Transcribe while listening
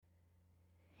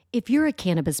If you're a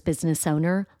cannabis business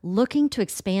owner looking to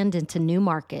expand into new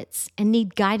markets and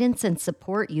need guidance and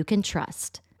support you can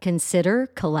trust, consider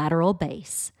Collateral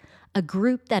Base, a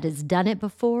group that has done it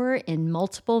before in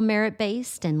multiple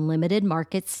merit-based and limited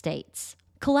market states.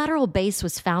 Collateral Base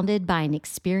was founded by an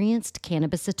experienced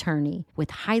cannabis attorney with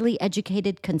highly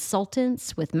educated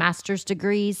consultants with master's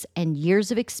degrees and years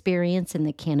of experience in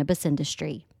the cannabis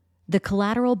industry. The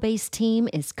Collateral Base team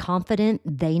is confident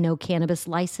they know cannabis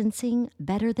licensing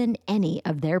better than any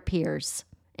of their peers.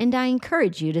 And I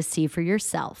encourage you to see for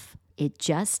yourself. It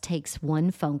just takes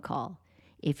one phone call.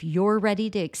 If you're ready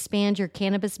to expand your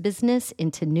cannabis business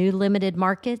into new limited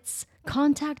markets,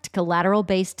 contact Collateral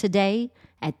Base today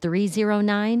at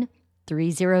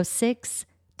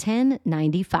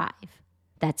 309-306-1095.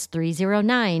 That's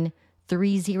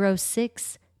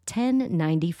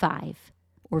 309-306-1095.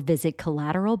 Or visit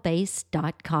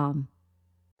collateralbase.com.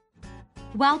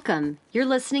 Welcome. You're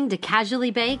listening to Casually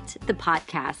Baked, the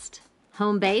podcast.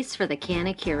 Home base for the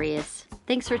canna curious.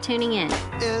 Thanks for tuning in.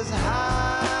 It's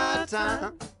high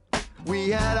time.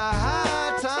 We had a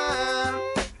high time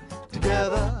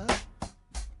together.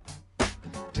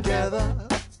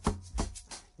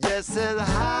 Yes, it's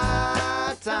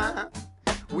high time.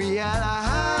 We had a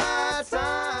high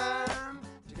time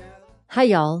together. Hi,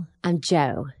 y'all. I'm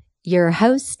Jo, your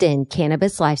host and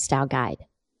Cannabis Lifestyle Guide.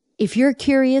 If you're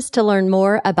curious to learn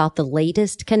more about the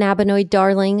latest cannabinoid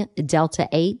darling,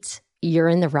 Delta-8, you're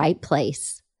in the right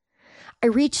place. I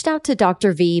reached out to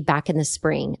Dr. V back in the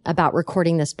spring about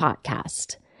recording this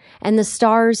podcast, and the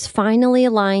stars finally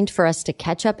aligned for us to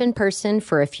catch up in person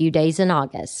for a few days in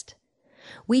August.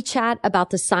 We chat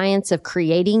about the science of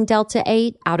creating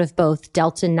Delta-8 out of both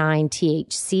Delta-9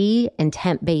 THC and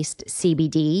hemp-based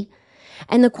CBD,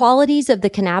 and the qualities of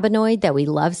the cannabinoid that we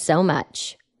love so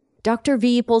much. Dr.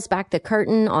 V pulls back the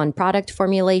curtain on product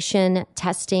formulation,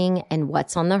 testing, and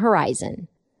what's on the horizon.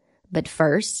 But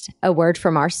first, a word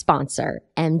from our sponsor,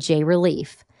 MJ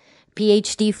Relief,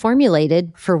 PhD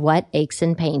formulated for what aches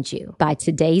and pains you, by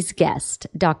today's guest,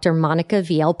 Dr. Monica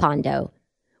Villalpando.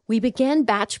 We began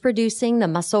batch producing the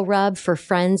muscle rub for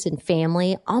friends and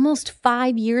family almost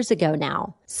 5 years ago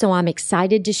now. So I'm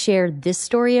excited to share this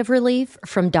story of relief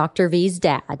from Dr. V's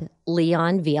dad,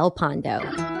 Leon Villalpando.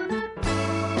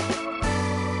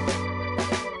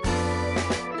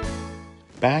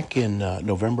 Back in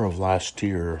November of last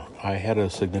year, I had a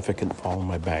significant fall in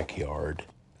my backyard.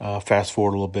 Fast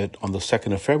forward a little bit, on the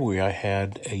 2nd of February, I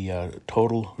had a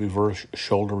total reverse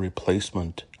shoulder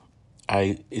replacement.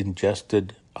 I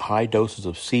ingested high doses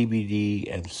of CBD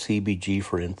and CBG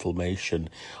for inflammation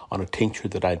on a tincture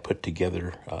that I'd put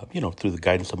together, through the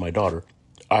guidance of my daughter.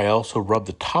 I also rubbed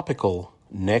the topical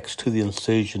next to the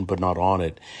incision, but not on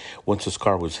it. Once the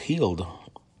scar was healed,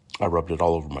 I rubbed it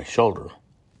all over my shoulder.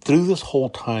 Through this whole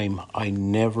time, I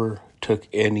never took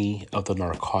any of the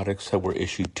narcotics that were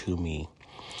issued to me.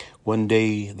 One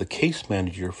day, the case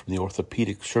manager from the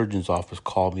orthopedic surgeon's office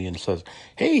called me and says,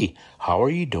 "Hey, how are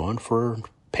you doing for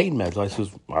pain meds?" I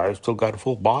says, "I still got a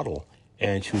full bottle."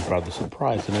 And she was rather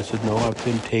surprised. And I said, "No, I've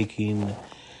been taking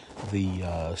the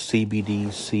CBD,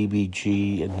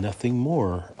 CBG, and nothing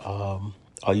more.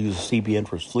 I'll use CBN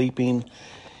for sleeping,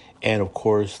 and of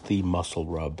course, the muscle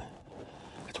rub.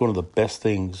 It's one of the best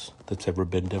things that's ever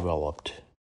been developed."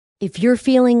 If you're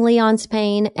feeling Leon's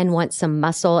pain and want some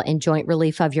muscle and joint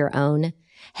relief of your own,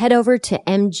 head over to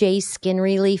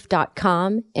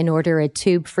mjskinrelief.com and order a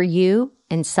tube for you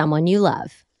and someone you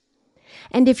love.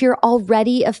 And if you're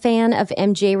already a fan of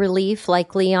MJ Relief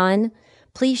like Leon,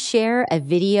 please share a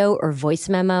video or voice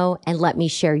memo and let me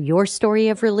share your story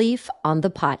of relief on the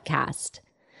podcast.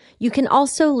 You can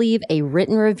also leave a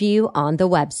written review on the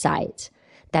website.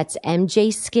 That's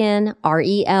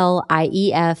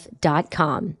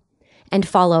mjskinrelief.com. And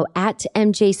follow at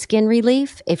MJ Skin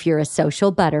Relief if you're a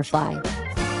social butterfly.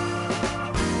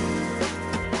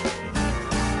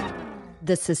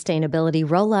 The Sustainability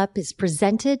Roll-Up is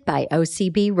presented by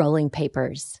OCB Rolling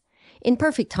Papers. In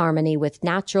perfect harmony with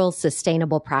natural,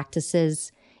 sustainable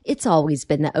practices, it's always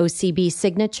been the OCB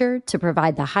signature to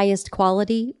provide the highest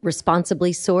quality,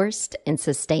 responsibly sourced, and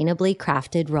sustainably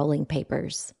crafted rolling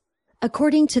papers.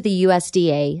 According to the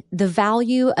USDA, the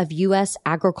value of U.S.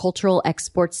 agricultural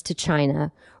exports to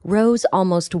China rose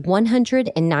almost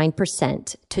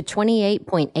 109% to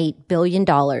 $28.8 billion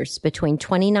between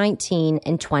 2019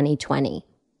 and 2020.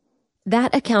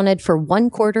 That accounted for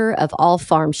 1/4 of all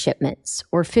farm shipments,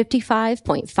 or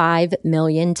 55.5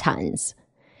 million tons.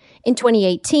 In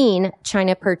 2018,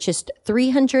 China purchased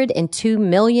 302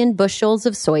 million bushels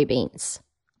of soybeans.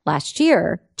 Last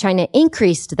year, China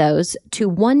increased those to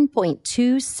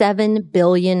 1.27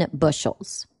 billion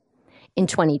bushels. In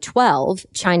 2012,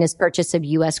 China's purchase of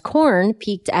U.S. corn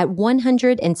peaked at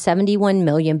 171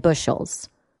 million bushels.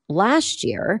 Last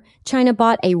year, China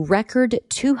bought a record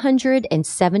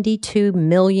 272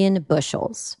 million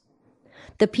bushels.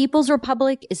 The People's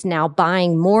Republic is now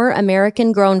buying more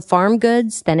American-grown farm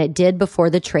goods than it did before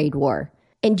the trade war,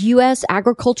 and U.S.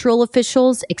 agricultural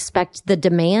officials expect the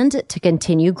demand to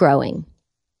continue growing.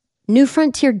 New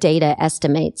Frontier Data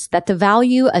estimates that the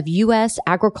value of U.S.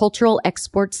 agricultural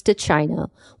exports to China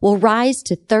will rise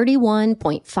to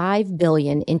 $31.5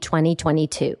 billion in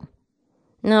 2022.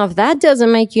 Now, if that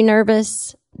doesn't make you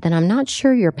nervous, then I'm not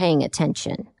sure you're paying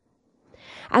attention.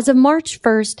 As of March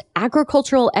 1st,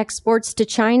 agricultural exports to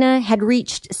China had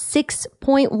reached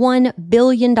 $6.1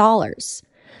 billion,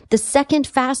 the second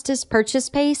fastest purchase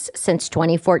pace since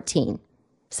 2014.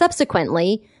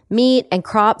 Subsequently, meat and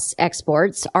crops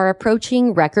exports are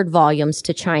approaching record volumes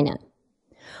to China.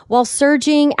 While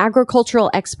surging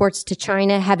agricultural exports to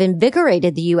China have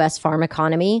invigorated the U.S. farm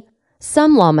economy,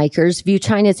 some lawmakers view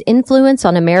China's influence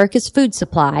on America's food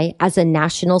supply as a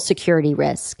national security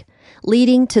risk,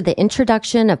 leading to the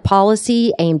introduction of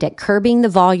policy aimed at curbing the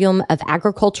volume of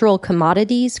agricultural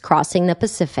commodities crossing the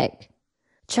Pacific.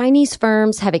 Chinese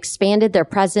firms have expanded their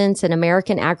presence in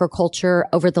American agriculture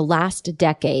over the last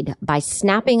decade by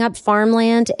snapping up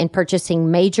farmland and purchasing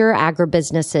major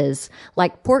agribusinesses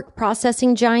like pork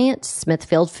processing giant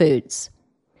Smithfield Foods.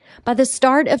 By the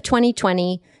start of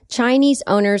 2020, Chinese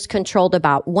owners controlled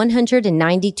about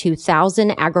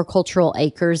 192,000 agricultural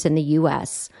acres in the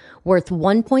U.S., worth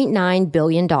 $1.9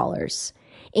 billion,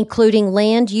 including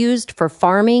land used for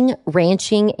farming,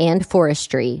 ranching, and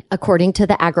forestry, according to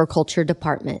the Agriculture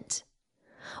Department.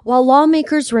 While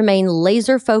lawmakers remain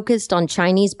laser-focused on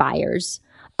Chinese buyers,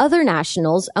 other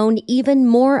nationals own even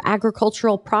more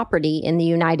agricultural property in the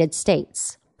United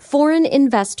States. Foreign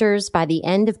investors by the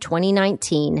end of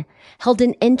 2019 held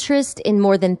an interest in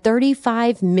more than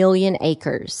 35 million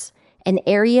acres, an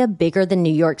area bigger than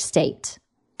New York State.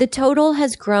 The total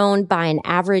has grown by an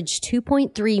average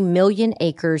 2.3 million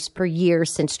acres per year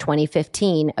since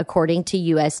 2015, according to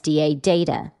USDA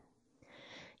data.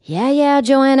 Yeah,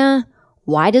 Joanna,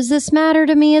 why does this matter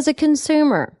to me as a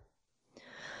consumer?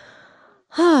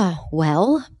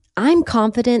 Well, I'm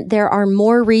confident there are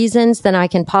more reasons than I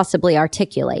can possibly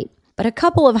articulate, but a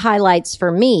couple of highlights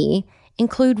for me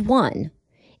include one.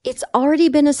 It's already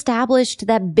been established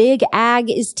that big ag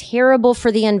is terrible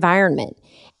for the environment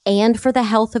and for the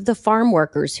health of the farm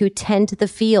workers who tend the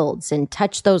fields and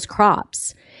touch those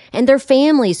crops, and their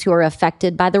families who are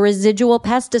affected by the residual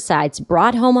pesticides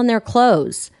brought home on their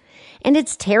clothes. And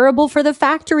it's terrible for the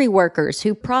factory workers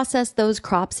who process those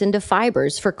crops into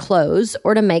fibers for clothes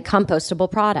or to make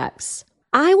compostable products.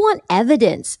 I want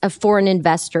evidence of foreign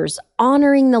investors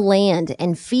honoring the land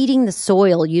and feeding the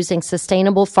soil using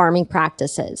sustainable farming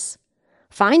practices.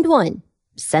 Find one.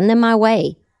 Send them my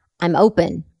way. I'm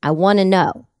open. I want to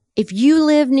know. If you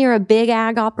live near a big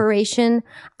ag operation,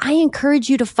 I encourage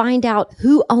you to find out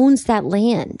who owns that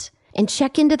land and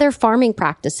check into their farming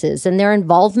practices and their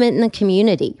involvement in the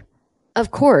community. Of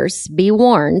course, be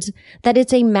warned that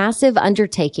it's a massive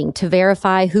undertaking to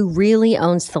verify who really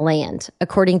owns the land,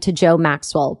 according to Joe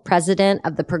Maxwell, president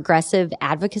of the progressive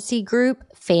advocacy group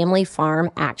Family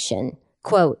Farm Action.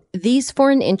 Quote, "These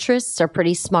foreign interests are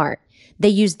pretty smart. They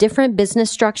use different business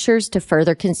structures to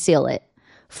further conceal it.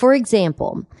 For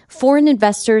example, foreign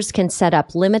investors can set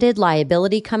up limited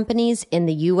liability companies in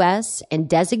the U.S. and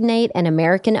designate an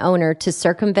American owner to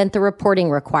circumvent the reporting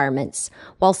requirements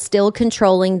while still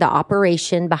controlling the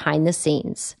operation behind the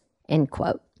scenes." End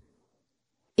quote.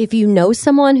 If you know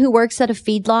someone who works at a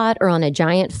feedlot or on a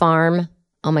giant farm,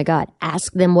 oh my God,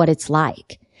 ask them what it's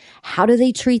like. How do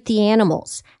they treat the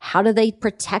animals? How do they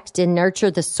protect and nurture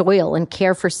the soil and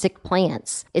care for sick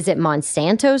plants? Is it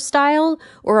Monsanto style,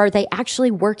 or are they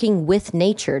actually working with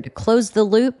nature to close the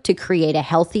loop to create a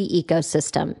healthy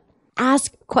ecosystem?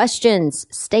 Ask questions.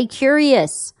 Stay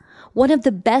curious. One of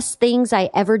the best things I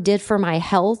ever did for my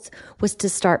health was to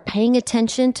start paying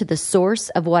attention to the source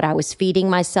of what I was feeding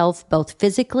myself, both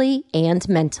physically and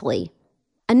mentally.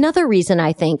 Another reason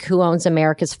I think who owns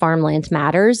America's farmland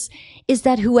matters is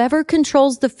that whoever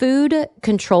controls the food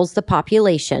controls the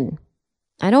population.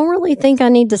 I don't really think I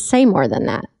need to say more than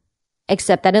that,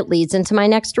 except that it leads into my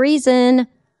next reason.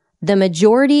 The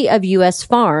majority of U.S.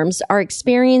 farms are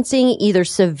experiencing either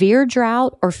severe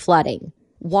drought or flooding.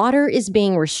 Water is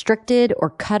being restricted or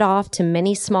cut off to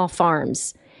many small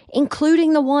farms,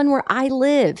 including the one where I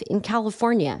live in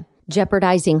California,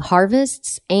 jeopardizing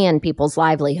harvests and people's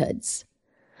livelihoods.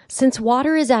 Since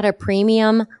water is at a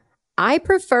premium, I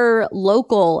prefer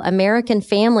local American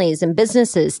families and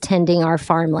businesses tending our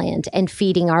farmland and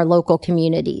feeding our local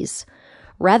communities,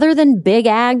 rather than big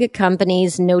ag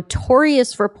companies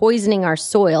notorious for poisoning our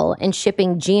soil and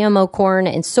shipping GMO corn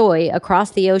and soy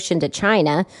across the ocean to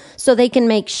China so they can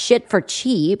make shit for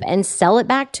cheap and sell it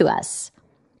back to us.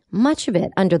 Much of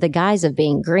it under the guise of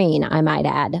being green, I might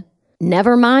add.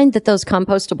 Never mind that those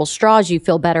compostable straws you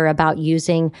feel better about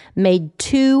using made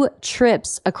 2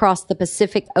 trips across the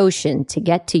Pacific Ocean to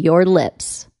get to your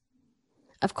lips.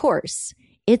 Of course,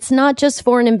 it's not just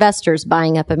foreign investors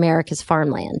buying up America's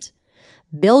farmland.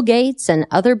 Bill Gates and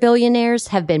other billionaires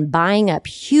have been buying up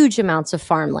huge amounts of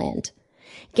farmland.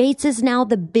 Gates is now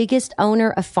the biggest owner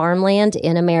of farmland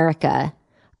in America.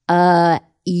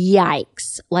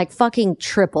 Yikes. Like fucking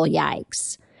triple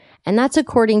yikes. And that's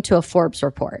according to a Forbes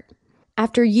report.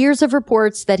 After years of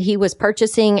reports that he was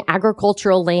purchasing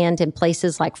agricultural land in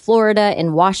places like Florida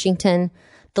and Washington,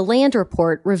 the land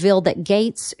report revealed that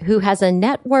Gates, who has a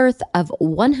net worth of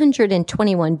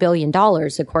 $121 billion,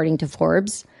 according to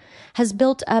Forbes, has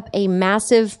built up a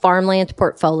massive farmland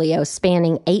portfolio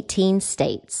spanning 18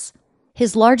 states.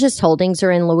 His largest holdings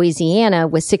are in Louisiana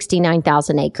with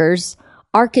 69,000 acres,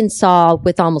 Arkansas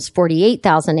with almost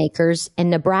 48,000 acres, and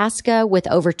Nebraska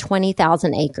with over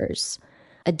 20,000 acres.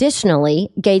 Additionally,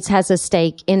 Gates has a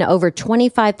stake in over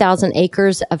 25,000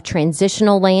 acres of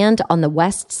transitional land on the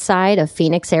west side of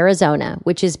Phoenix, Arizona,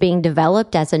 which is being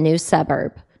developed as a new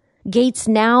suburb. Gates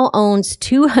now owns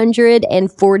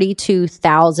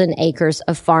 242,000 acres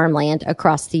of farmland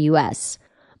across the U.S.,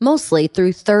 mostly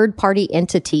through third-party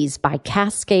entities by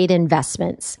Cascade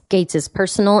Investments, Gates'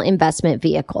 personal investment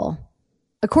vehicle.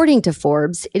 According to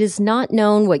Forbes, it is not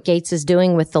known what Gates is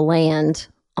doing with the land,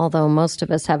 although most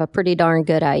of us have a pretty darn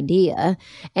good idea,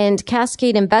 and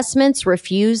Cascade Investments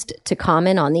refused to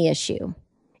comment on the issue.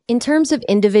 In terms of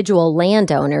individual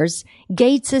landowners,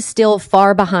 Gates is still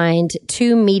far behind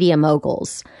 2 media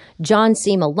moguls, John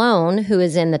C. Malone, who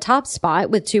is in the top spot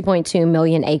with 2.2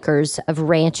 million acres of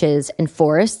ranches and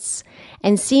forests,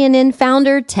 and CNN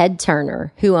founder Ted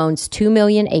Turner, who owns 2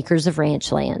 million acres of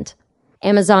ranch land.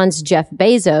 Amazon's Jeff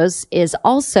Bezos is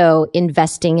also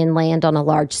investing in land on a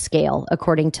large scale,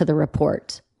 according to the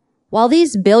report. While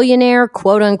these billionaire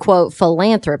quote-unquote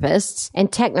philanthropists and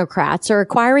technocrats are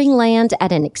acquiring land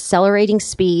at an accelerating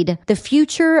speed, the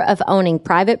future of owning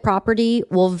private property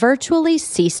will virtually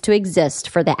cease to exist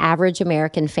for the average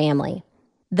American family.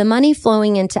 The money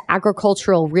flowing into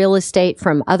agricultural real estate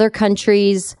from other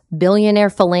countries, billionaire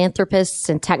philanthropists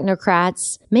and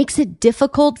technocrats makes it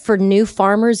difficult for new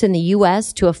farmers in the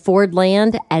U.S. to afford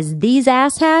land as these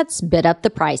asshats bid up the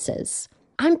prices.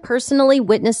 I'm personally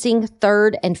witnessing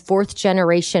 3rd and 4th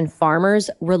generation farmers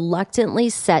reluctantly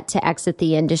set to exit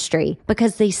the industry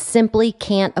because they simply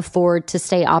can't afford to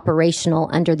stay operational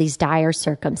under these dire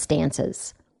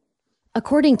circumstances.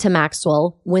 According to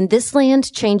Maxwell, when this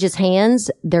land changes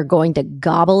hands, they're going to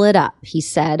gobble it up, he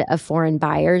said of foreign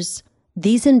buyers.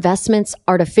 These investments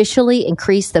artificially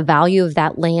increase the value of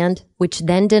that land, which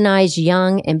then denies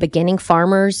young and beginning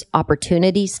farmers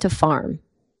opportunities to farm.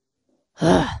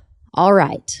 All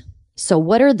right. So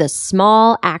what are the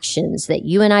small actions that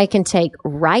you and I can take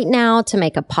right now to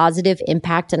make a positive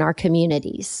impact in our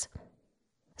communities?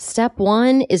 Step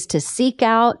 1 is to seek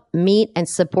out, meet, and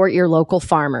support your local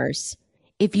farmers.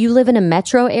 If you live in a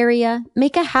metro area,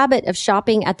 make a habit of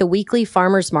shopping at the weekly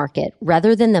farmers market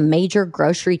rather than the major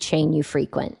grocery chain you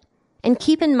frequent. And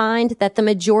keep in mind that the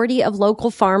majority of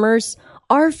local farmers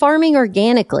are farming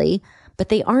organically, but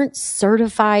they aren't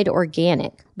certified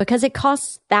organic because it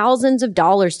costs thousands of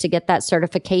dollars to get that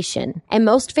certification. And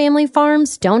most family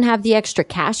farms don't have the extra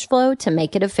cash flow to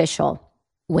make it official.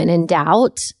 When in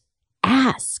doubt,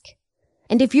 ask.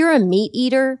 And if you're a meat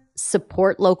eater,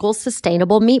 support local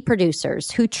sustainable meat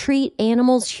producers who treat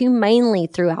animals humanely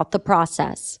throughout the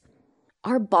process.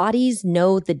 Our bodies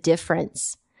know the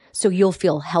difference, so you'll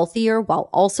feel healthier while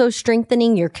also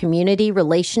strengthening your community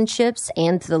relationships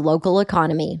and the local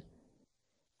economy.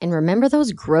 And remember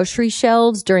those grocery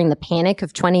shelves during the panic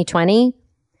of 2020?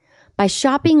 By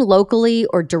shopping locally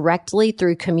or directly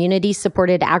through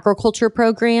community-supported agriculture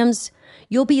programs,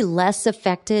 you'll be less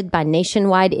affected by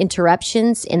nationwide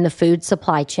interruptions in the food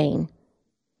supply chain.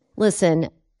 Listen,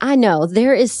 I know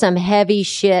there is some heavy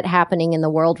shit happening in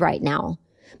the world right now,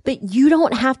 but you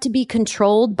don't have to be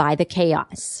controlled by the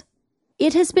chaos.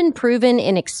 It has been proven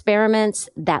in experiments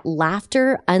that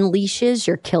laughter unleashes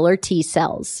your killer T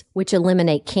cells, which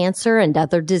eliminate cancer and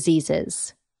other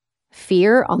diseases.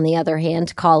 Fear, on the other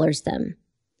hand, collars them.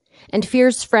 And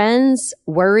fear's friends,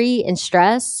 worry and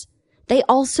stress, they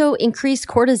also increase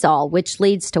cortisol, which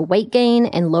leads to weight gain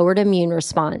and lowered immune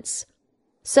response.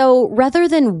 So rather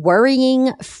than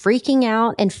worrying, freaking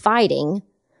out, and fighting,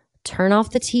 turn off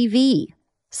the TV,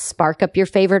 spark up your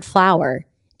favorite flower,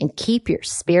 and keep your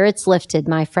spirits lifted,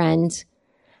 my friend.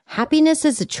 Happiness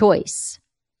is a choice.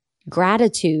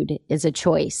 Gratitude is a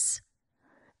choice.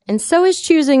 And so is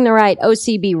choosing the right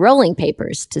OCB rolling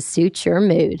papers to suit your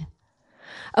mood.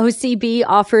 OCB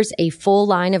offers a full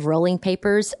line of rolling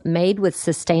papers made with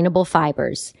sustainable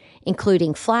fibers,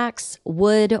 including flax,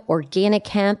 wood, organic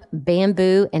hemp,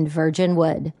 bamboo, and virgin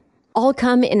wood. All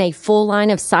come in a full line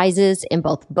of sizes in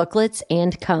both booklets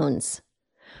and cones.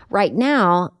 Right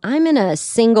now, I'm in a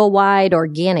single wide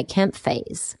organic hemp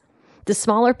phase. The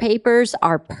smaller papers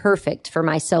are perfect for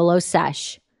my solo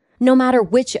sesh. No matter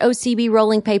which OCB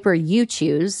rolling paper you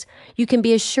choose, you can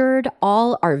be assured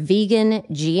all are vegan,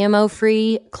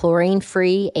 GMO-free,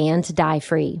 chlorine-free, and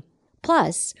dye-free.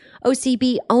 Plus,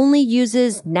 OCB only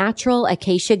uses natural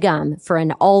acacia gum for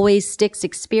an always sticks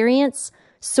experience,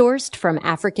 sourced from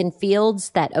African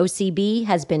fields that OCB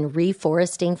has been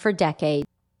reforesting for decades.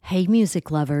 Hey,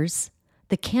 music lovers.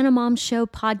 The Canna Mom Show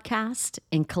podcast,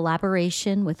 in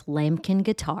collaboration with Lamkin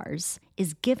Guitars,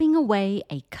 is giving away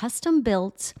a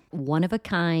custom-built,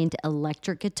 one-of-a-kind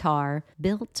electric guitar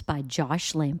built by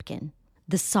Josh Lamkin.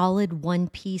 The solid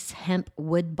one-piece hemp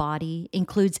wood body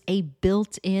includes a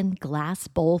built-in glass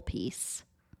bowl piece.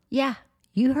 Yeah,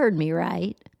 you heard me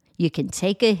right. You can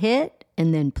take a hit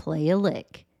and then play a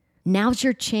lick. Now's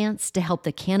your chance to help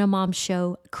the Canna Mom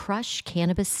Show crush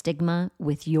cannabis stigma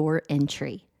with your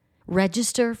entry.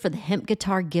 Register for the hemp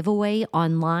guitar giveaway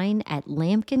online at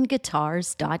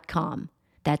lamkinguitars.com.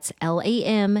 That's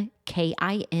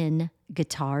LAMKIN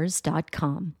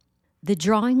guitars.com. The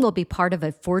drawing will be part of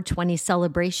a 420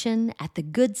 celebration at the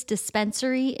Goods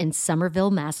Dispensary in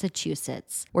Somerville,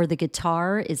 Massachusetts, where the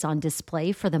guitar is on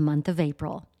display for the month of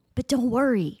April. But don't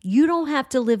worry, you don't have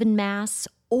to live in Mass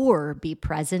or be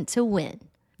present to win.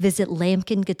 Visit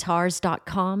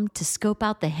lamkinguitars.com to scope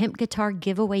out the hemp guitar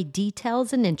giveaway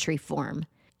details and entry form.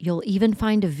 You'll even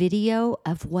find a video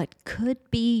of what could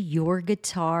be your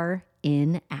guitar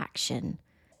in action.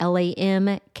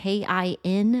 LAMKIN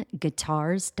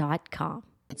guitars.com.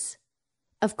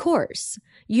 Of course,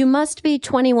 you must be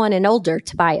 21 and older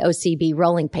to buy OCB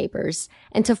rolling papers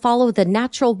and to follow the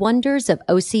natural wonders of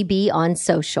OCB on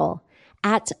social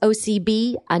at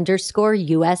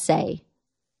OCB_USA.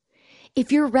 If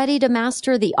you're ready to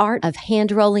master the art of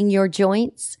hand rolling your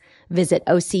joints, visit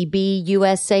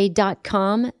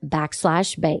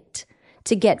OCBUSA.com/baked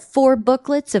to get 4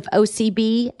 booklets of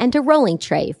OCB and a rolling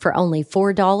tray for only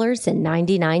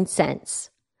 $4.99.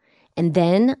 And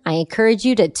then I encourage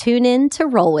you to tune in to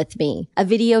Roll With Me, a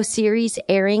video series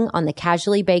airing on the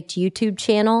Casually Baked YouTube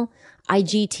channel,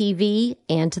 IGTV,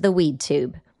 and the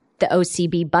WeedTube. The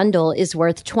OCB bundle is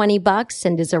worth $20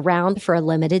 and is around for a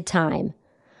limited time.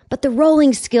 But the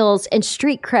rolling skills and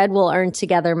street cred we'll earn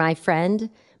together, my friend,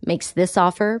 makes this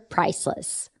offer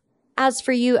priceless. As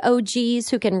for you OGs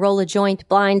who can roll a joint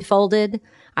blindfolded,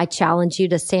 I challenge you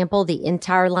to sample the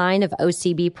entire line of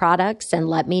OCB products and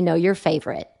let me know your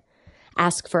favorite.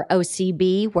 Ask for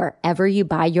OCB wherever you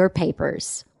buy your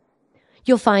papers.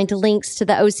 You'll find links to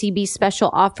the OCB special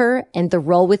offer and the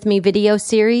Roll With Me video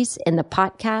series in the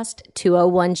podcast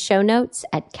 201 show notes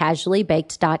at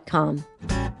casuallybaked.com.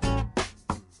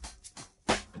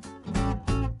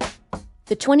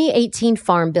 The 2018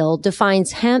 Farm Bill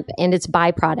defines hemp and its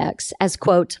byproducts as,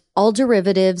 quote, all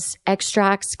derivatives,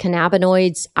 extracts,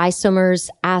 cannabinoids, isomers,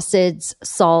 acids,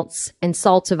 salts, and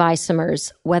salts of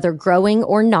isomers, whether growing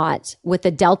or not, with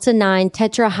a delta-9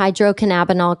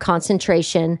 tetrahydrocannabinol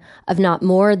concentration of not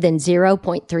more than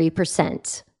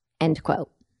 0.3%, end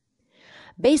quote.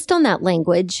 Based on that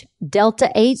language,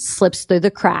 Delta-8 slips through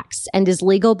the cracks and is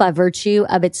legal by virtue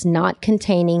of its not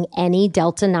containing any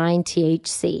delta-9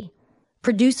 THC.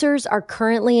 Producers are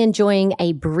currently enjoying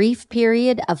a brief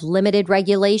period of limited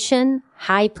regulation,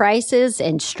 high prices,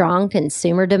 and strong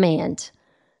consumer demand.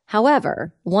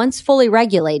 However, once fully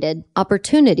regulated,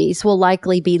 opportunities will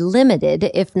likely be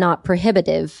limited, if not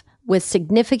prohibitive, with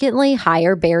significantly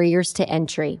higher barriers to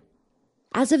entry.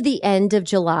 As of the end of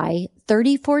July,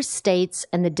 34 states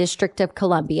and the District of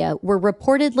Columbia were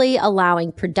reportedly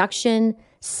allowing production,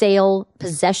 sale,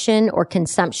 possession, or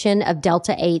consumption of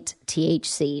Delta-8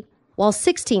 THC, while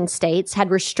 16 states had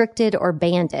restricted or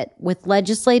banned it, with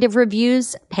legislative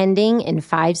reviews pending in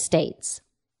 5 states.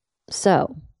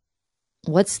 So,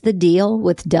 what's the deal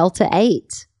with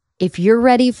Delta-8? If you're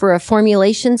ready for a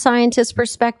formulation scientist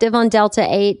perspective on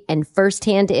Delta-8 and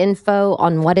firsthand info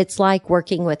on what it's like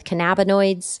working with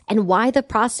cannabinoids and why the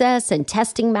process and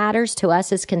testing matters to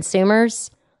us as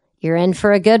consumers, you're in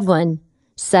for a good one.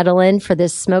 Settle in for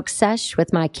this smoke sesh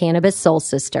with my cannabis soul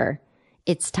sister.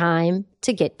 It's time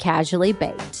to get casually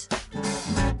baked.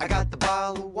 I got the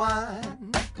bottle of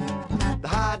wine, the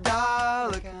high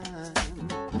dollar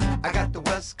kind. I got the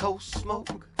West Coast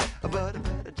smoke, but I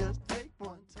better just take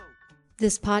one toke.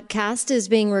 This podcast is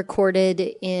being recorded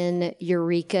in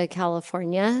Eureka,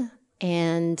 California,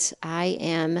 and I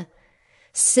am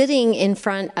sitting in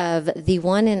front of the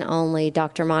one and only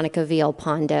Dr. Monica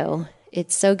Villalpando.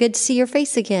 It's so good to see your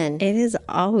face again. It is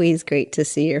always great to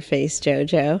see your face,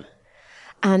 JoJo.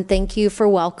 Thank you for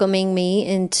welcoming me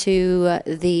into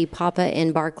the Papa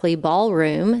and Barkley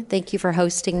Ballroom. Thank you for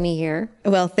hosting me here.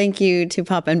 Well, thank you to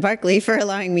Papa and Barkley for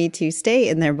allowing me to stay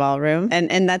in their ballroom.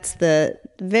 And that's the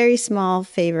very small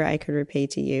favor I could repay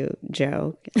to you,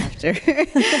 Joe, after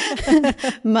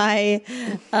my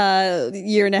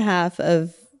year and a half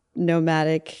of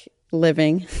nomadic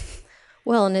living.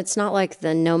 Well, and it's not like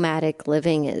the nomadic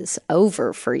living is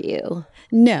over for you.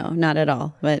 No, not at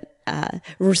all. But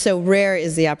so rare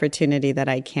is the opportunity that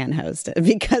I can host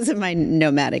because of my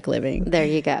nomadic living. There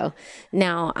you go.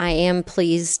 Now, I am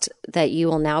pleased that you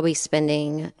will now be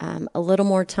spending a little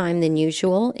more time than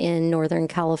usual in Northern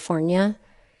California.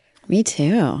 Me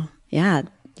too. Yeah.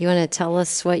 You want to tell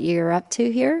us what you're up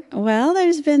to here? Well,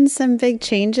 there's been some big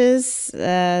changes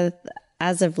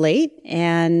as of late,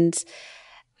 and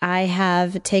I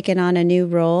have taken on a new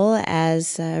role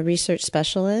as a research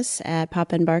specialist at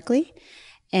Papa and Barkley.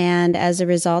 And as a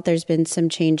result, there's been some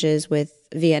changes with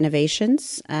Via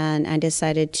Innovations, and I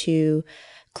decided to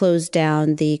close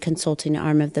down the consulting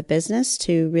arm of the business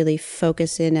to really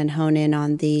focus in and hone in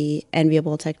on the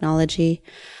Enviable technology,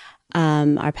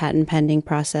 our patent pending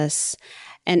process.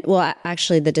 And well,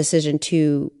 actually the decision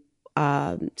to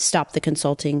stop the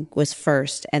consulting was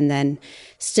first, and then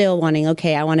still wanting,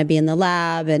 okay, I want to be in the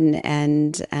lab.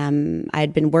 And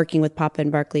I'd been working with Papa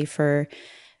and Barkley for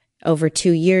over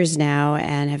 2 years now,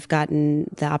 and have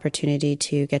gotten the opportunity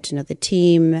to get to know the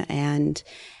team. And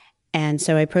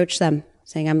so I approached them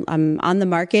saying, I'm on the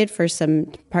market for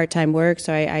some part-time work.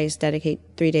 So I dedicate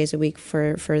 3 days a week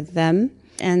for them.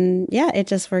 And yeah, it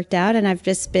just worked out. And I've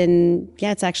just been,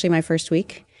 it's actually my first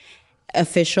week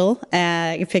official.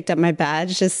 I picked up my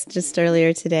badge just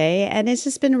earlier today, and it's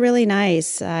just been really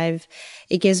nice.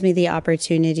 It gives me the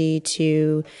opportunity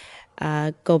to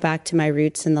go back to my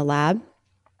roots in the lab.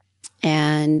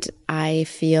 And I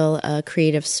feel a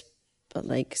creative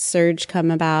surge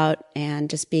come about, and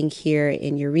just being here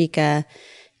in Eureka,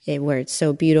 where it's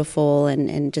so beautiful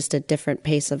and just a different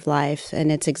pace of life.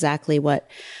 And it's exactly what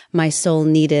my soul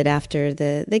needed after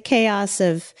the chaos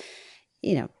of,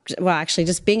 actually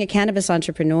just being a cannabis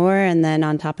entrepreneur. And then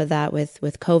on top of that with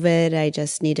COVID, I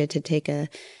just needed to take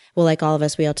like all of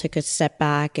us, we all took a step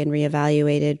back and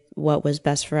reevaluated what was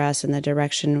best for us and the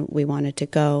direction we wanted to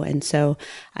go. And so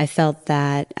I felt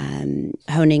that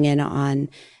honing in on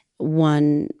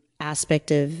one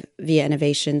aspect of Via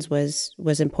Innovations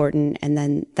was important. And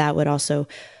then that would also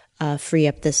free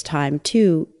up this time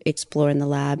to explore in the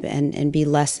lab and be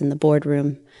less in the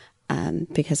boardroom,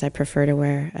 because I prefer to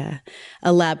wear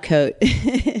a lab coat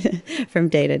from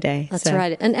day to day. That's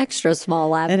right. An extra small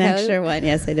lab coat. An extra one.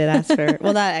 Yes, I did ask for.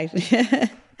 Well, not actually.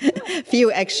 A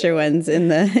few extra ones in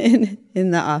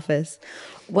the office.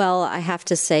 Well, I have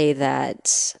to say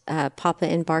that Papa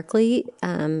and Barkley,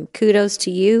 kudos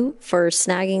to you for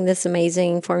snagging this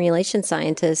amazing formulation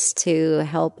scientist to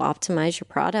help optimize your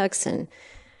products and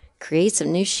create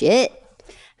some new shit.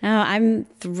 No, I'm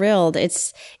thrilled.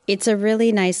 It's a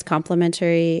really nice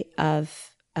complementary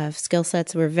of skill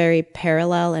sets. We're very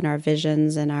parallel in our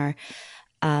visions and our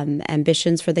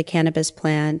ambitions for the cannabis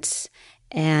plant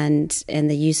and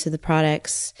the use of the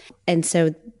products. And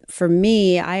so for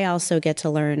me, I also get to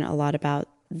learn a lot about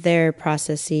their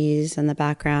processes and the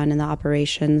background and the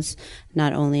operations,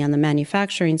 not only on the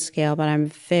manufacturing scale, but I'm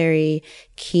very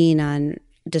keen on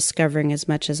discovering as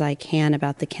much as I can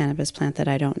about the cannabis plant that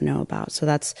I don't know about. So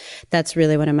that's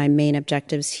really one of my main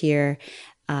objectives here,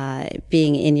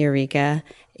 being in Eureka,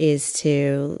 is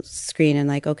to screen and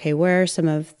okay, where are some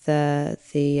of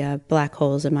the black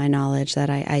holes in my knowledge that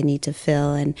I need to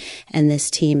fill, and this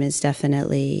team is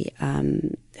definitely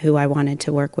who I wanted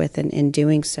to work with in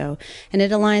doing so. And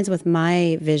it aligns with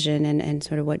my vision and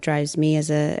sort of what drives me as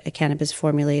a cannabis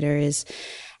formulator is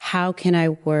how can I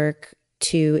work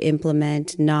to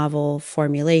implement novel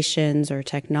formulations or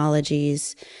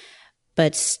technologies,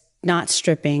 but not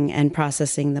stripping and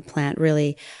processing the plant,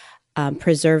 really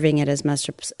preserving it as much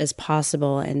as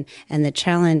possible. And the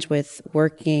challenge with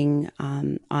working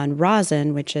on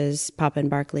rosin, which is Papa and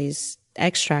Barkley's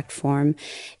extract form,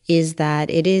 is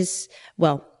that it is,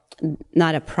 well,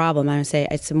 not a problem. I would say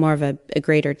it's more of a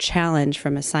greater challenge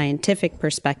from a scientific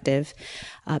perspective,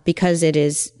 because it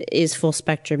is full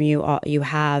spectrum. You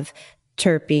have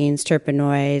terpenes,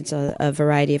 terpenoids, a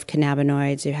variety of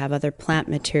cannabinoids. You have other plant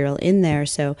material in there.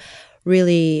 So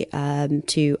really,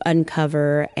 to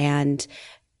uncover and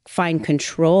find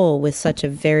control with such a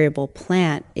variable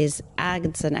plant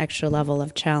adds an extra level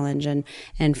of challenge.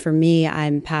 And for me,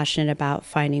 I'm passionate about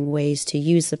finding ways to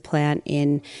use the plant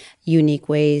in unique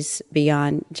ways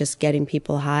beyond just getting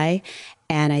people high.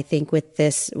 And I think with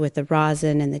the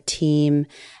rosin and the team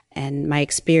and my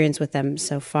experience with them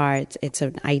so far, it's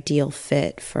an ideal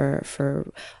fit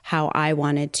for how I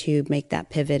wanted to make that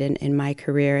pivot in my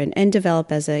career and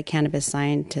develop as a cannabis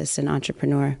scientist and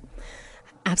entrepreneur.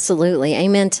 Absolutely.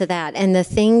 Amen to that. And the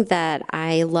thing that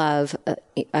I love,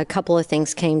 a couple of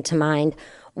things came to mind.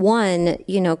 One,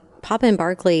 Papa &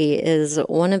 Barkley is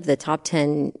one of the top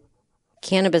 10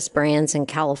 cannabis brands in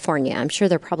California. I'm sure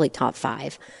they're probably top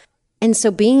 5. And so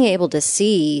being able to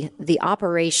see the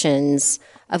operations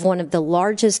of one of the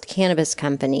largest cannabis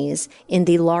companies in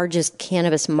the largest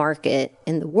cannabis market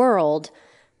in the world,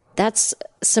 that's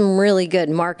some really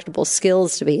good marketable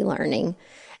skills to be learning.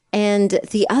 And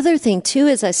the other thing too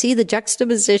is I see the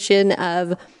juxtaposition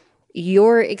of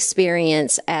your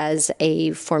experience as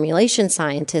a formulation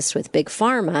scientist with Big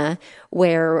Pharma,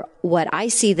 where what I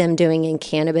see them doing in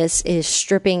cannabis is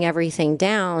stripping everything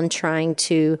down, trying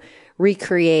to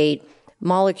recreate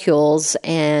molecules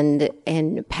and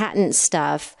patent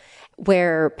stuff,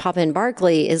 where Papa &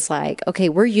 Barkley is like, okay,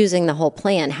 we're using the whole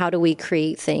plant. How do we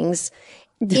create things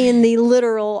in the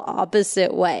literal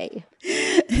opposite way?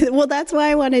 Well, that's why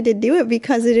I wanted to do it,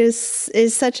 because it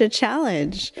is such a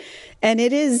challenge, and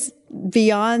it is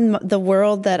beyond the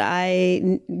world that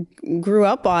I grew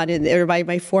up on or by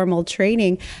my formal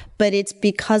training. But it's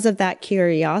because of that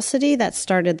curiosity that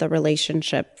started the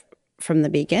relationship from the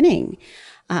beginning.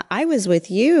 I was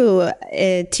with you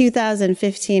in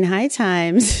 2015 High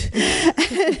Times.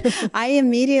 I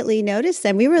immediately noticed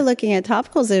them. We were looking at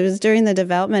topicals. It was during the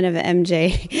development of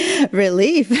MJ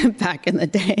Relief back in the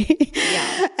day.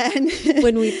 Yeah. And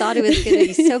when we thought it was going to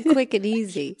be so quick and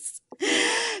easy.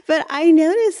 But I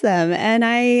noticed them, and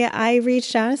I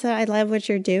reached out and said, I love what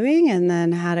you're doing, and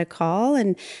then had a call,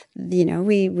 and,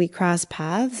 we crossed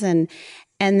paths, and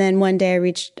then one day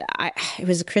it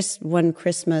was one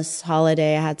Christmas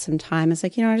holiday. I had some time. I was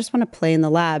like, I just want to play in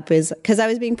the lab because I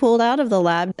was being pulled out of the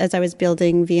lab as I was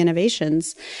building V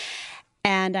Innovations.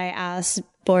 And I asked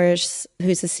Boris,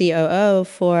 who's the COO,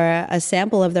 for a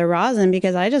sample of their rosin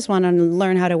because I just wanted to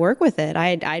learn how to work with it.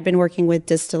 I'd been working with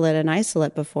distillate and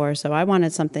isolate before, so I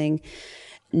wanted something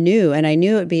new, and I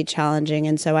knew it would be challenging.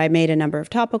 And so I made a number of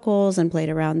topicals and played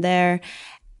around there.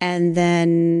 And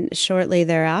then shortly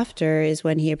thereafter is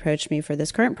when he approached me for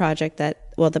this current project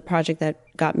the project that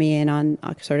got me in on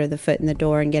sort of the foot in the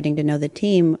door and getting to know the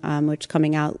team, which is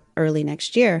coming out early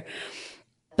next year.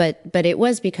 But it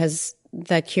was because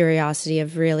the curiosity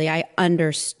of really, I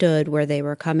understood where they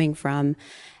were coming from,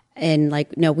 and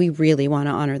no, we really want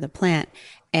to honor the plant.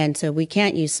 And so we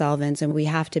can't use solvents, and we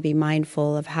have to be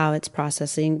mindful of how it's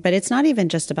processing. But it's not even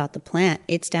just about the plant.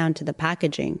 It's down to the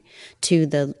packaging, to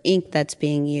the ink that's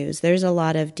being used. There's a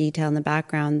lot of detail in the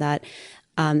background that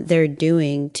they're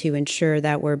doing to ensure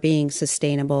that we're being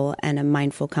sustainable and a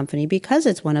mindful company, because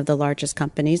it's one of the largest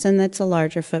companies and that's a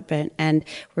larger footprint. And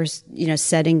we're,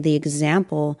 setting the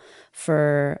example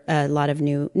for a lot of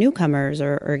newcomers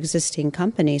or existing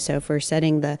companies. So if we're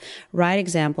setting the right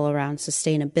example around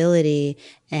sustainability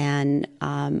and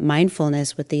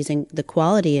mindfulness with the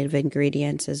quality of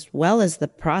ingredients as well as the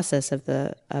process of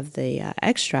the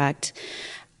extract,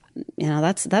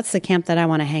 that's the camp that I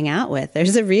want to hang out with.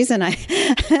 There's a reason I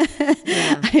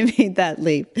made that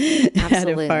leap out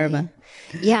of pharma.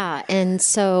 Yeah. And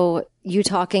so you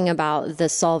talking about the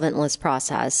solventless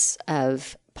process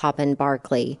of Papa &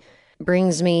 Barkley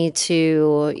brings me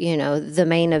to, the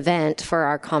main event for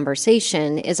our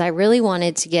conversation is I really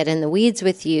wanted to get in the weeds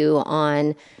with you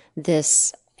on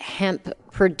this hemp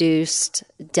produced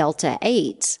Delta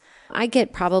 8. I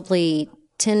get probably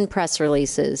 10 press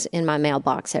releases in my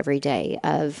mailbox every day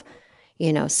of,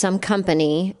 some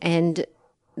company, and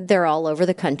they're all over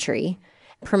the country,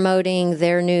 promoting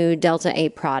their new Delta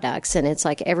 8 products. And it's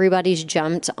like everybody's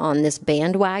jumped on this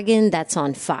bandwagon that's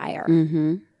on fire.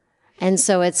 Mm-hmm. And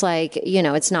so it's like,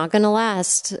 it's not going to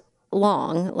last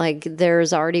long. Like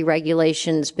there's already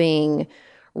regulations being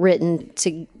written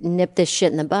to nip this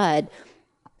shit in the bud.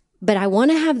 But I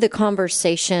want to have the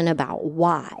conversation about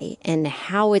why and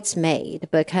how it's made,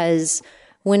 because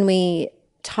when we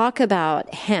talk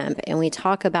about hemp and we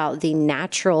talk about the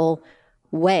natural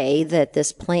way that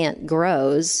this plant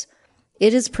grows,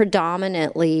 it is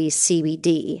predominantly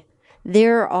CBD.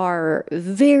 There are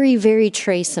very, very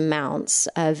trace amounts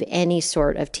of any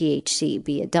sort of THC,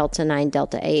 be it Delta 9,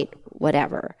 Delta 8,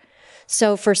 whatever.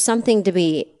 So for something to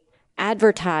be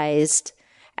advertised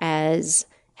as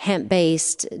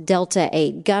hemp-based Delta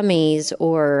 8 gummies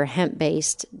or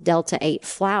hemp-based Delta 8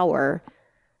 flower,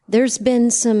 there's been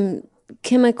some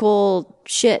chemical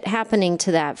shit happening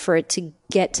to that for it to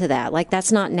get to that. Like,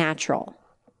 that's not natural.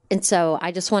 And so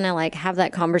I just want to like have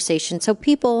that conversation so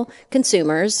people,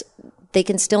 consumers, they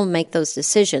can still make those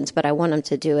decisions, but I want them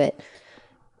to do it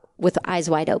with eyes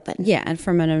wide open. Yeah, and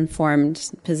from an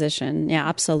informed position. Yeah,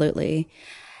 absolutely.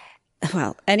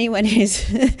 Well, anyone who's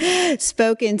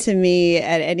spoken to me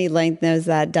at any length knows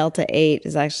that Delta 8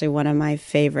 is actually one of my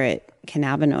favorite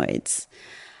cannabinoids.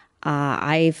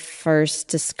 I first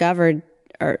discovered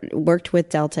or worked with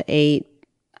Delta 8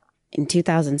 in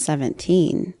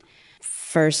 2017,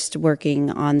 first working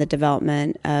on the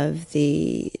development of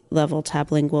the Level Tab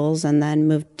linguals and then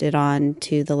moved it on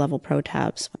to the Level Pro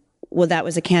Tabs. Well, that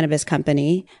was a cannabis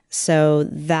company. So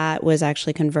that was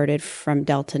actually converted from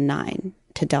Delta 9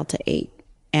 to Delta 8.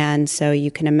 And so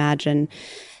you can imagine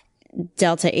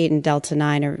Delta 8 and Delta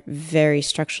 9 are very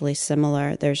structurally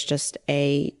similar. There's just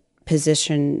a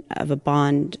position of a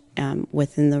bond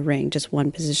within the ring, just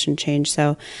one position change.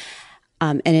 So,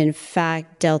 and in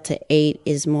fact, Delta 8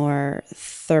 is more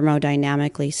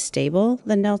thermodynamically stable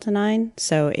than Delta 9.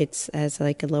 So it's as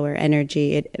like a lower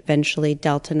energy. It eventually,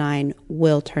 Delta 9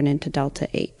 will turn into Delta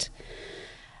 8.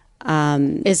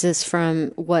 Is this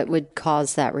from what would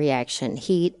cause that reaction?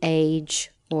 Heat,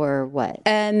 age, or what?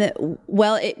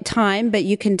 Well, time, but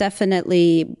you can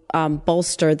definitely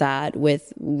bolster that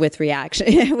with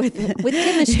reaction with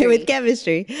chemistry. with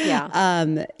chemistry.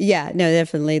 Yeah. Yeah. No,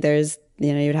 definitely. There's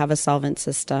you'd have a solvent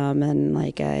system and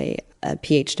like a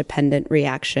pH dependent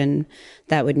reaction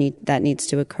that needs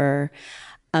to occur.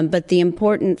 But the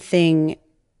important thing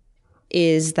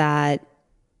is that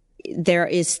there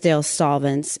is still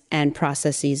solvents and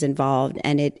processes involved,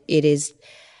 and it is,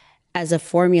 as a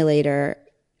formulator,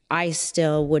 I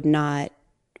still would not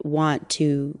want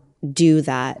to do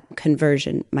that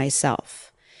conversion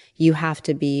myself. You have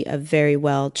to be a very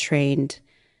well-trained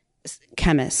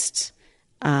chemist,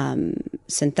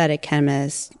 synthetic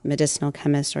chemist, medicinal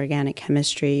chemist, organic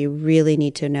chemistry. You really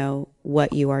need to know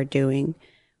what you are doing.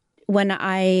 When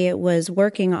I was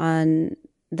working on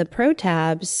the Pro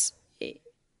Tabs,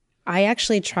 I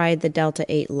actually tried the Delta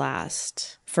 8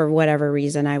 last. For whatever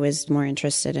reason, I was more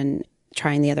interested in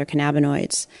trying the other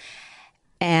cannabinoids.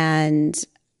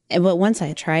 But once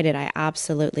I tried it, I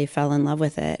absolutely fell in love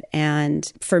with it.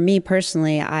 And for me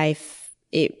personally,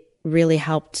 it really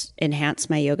helped enhance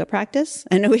my yoga practice.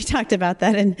 I know we talked about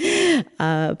that in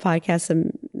a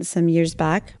podcast some years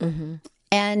back. Mm-hmm.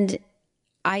 And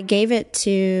I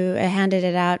handed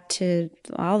it out to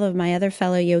all of my other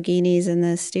fellow yoginis in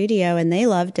the studio, and they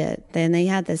loved it. And they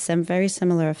had some very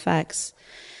similar effects.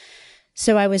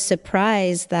 So I was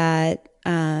surprised that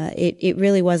it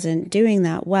really wasn't doing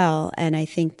that well. And I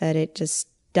think that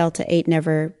Delta 8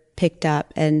 never picked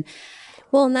up. And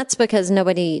that's because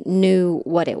nobody knew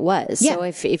what it was. Yeah. So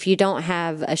if you don't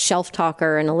have a shelf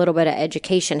talker and a little bit of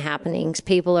education happenings,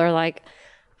 people are like,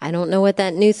 I don't know what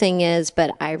that new thing is,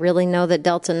 but I really know that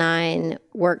Delta 9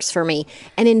 works for me.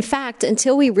 And in fact,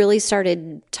 until we really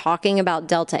started talking about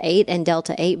Delta 8 and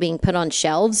Delta 8 being put on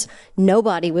shelves,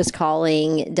 nobody was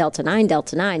calling Delta 9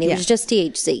 Delta 9. It was just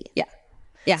THC. Yeah.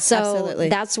 Yeah, so absolutely.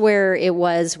 That's where it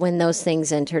was when those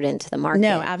things entered into the market.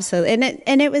 No, absolutely.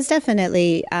 And it was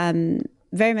definitely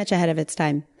very much ahead of its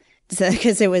time.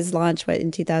 Because it was launched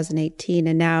in 2018,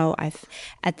 and now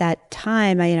at that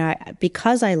time,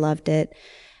 because I loved it,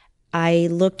 I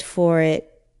looked for it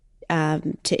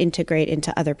to integrate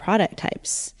into other product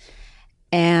types,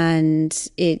 and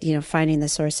finding the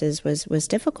sources was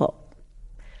difficult,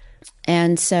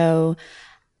 and so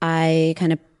I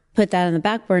kind of put that on the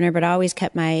back burner. But I always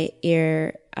kept my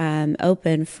ear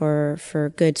open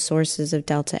for good sources of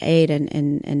Delta 8,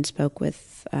 and spoke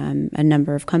with a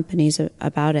number of companies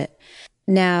about it.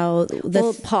 Now,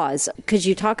 pause, because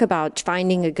you talk about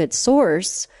finding a good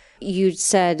source. You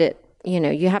said,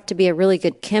 you have to be a really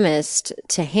good chemist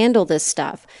to handle this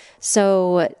stuff.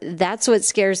 So that's what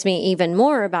scares me even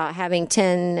more about having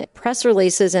 10 press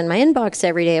releases in my inbox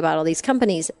every day about all these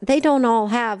companies. They don't all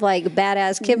have like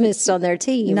badass chemists on their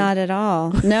team. Not at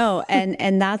all. No.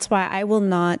 And that's why I will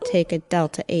not take a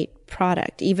Delta 8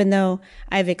 product. Even though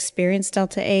I've experienced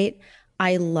Delta 8,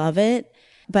 I love it.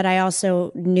 But I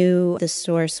also knew the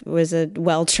source was a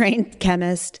well-trained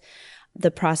chemist.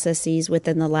 the processes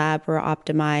within the lab were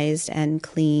optimized and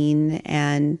clean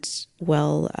and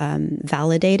well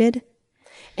validated.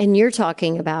 And you're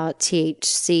talking about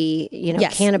THC,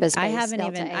 Yes. cannabis. I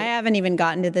haven't even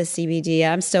gotten to the CBD.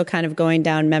 I'm still kind of going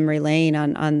down memory lane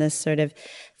on this sort of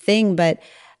thing. But,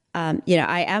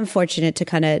 I am fortunate to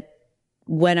kind of,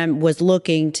 when I was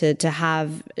looking to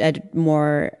have a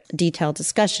more detailed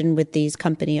discussion with these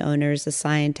company owners, the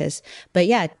scientists. But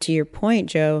yeah, to your point,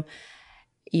 Joe,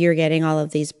 you're getting all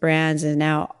of these brands and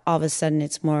now all of a sudden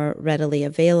it's more readily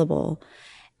available.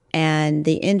 And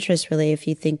the interest really, if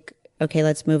you think, okay,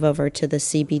 let's move over to the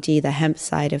CBD, the hemp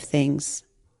side of things.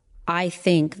 I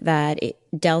think that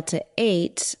Delta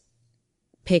 8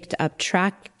 picked up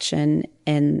traction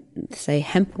in, say,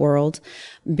 hemp world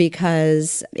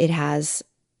because it has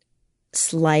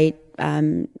slight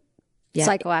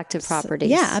psychoactive properties.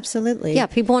 Yeah, absolutely. Yeah,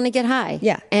 people want to get high.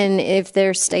 Yeah. And if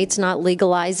their state's not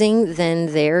legalizing, then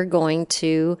they're going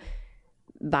to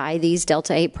buy these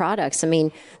Delta 8 products. I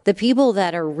mean, the people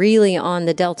that are really on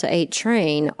the Delta 8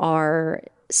 train are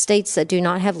states that do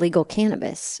not have legal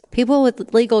cannabis. People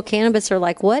with legal cannabis are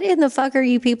like, what in the fuck are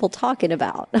you people talking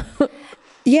about?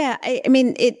 Yeah, I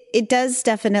mean, it does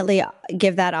definitely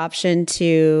give that option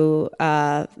to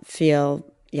feel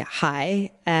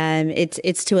high.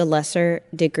 It's to a lesser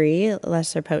degree,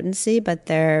 lesser potency, but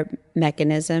their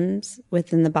mechanisms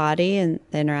within the body and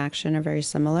the interaction are very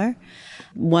similar.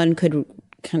 One could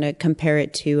kind of compare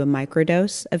it to a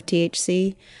microdose of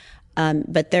THC,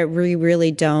 but we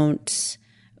really don't.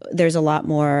 There's a lot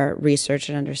more research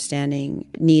and understanding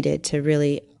needed to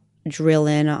really drill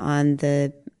in on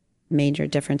the major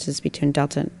differences between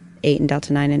Delta 8 and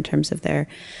Delta 9 in terms of their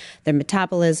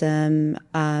metabolism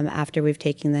after we've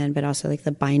taken them, but also like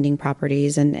the binding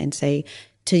properties and say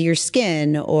to your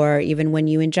skin or even when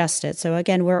you ingest it. So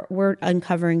again, we're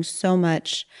uncovering so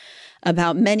much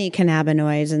about many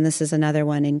cannabinoids, and this is another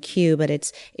one in Q, but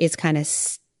it's kind of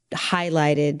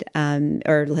highlighted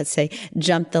or let's say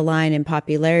jumped the line in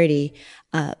popularity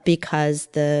because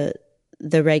the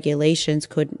regulations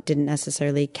didn't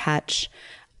necessarily catch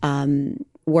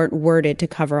weren't worded to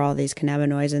cover all these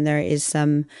cannabinoids. And there is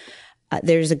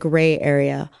there's a gray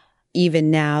area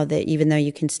even now that even though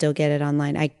you can still get it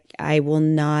online, I will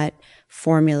not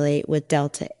formulate with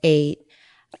Delta 8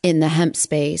 in the hemp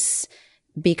space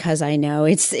because I know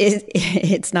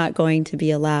it's not going to be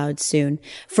allowed soon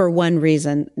for one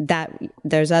reason. That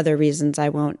there's other reasons I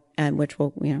won't, which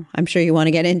will, I'm sure you want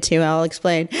to get into, I'll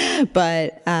explain.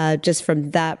 But just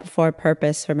from that for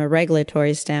purpose, from a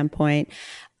regulatory standpoint,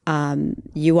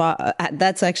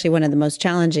 that's actually one of the most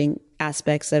challenging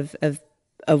aspects of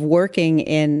working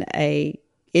in a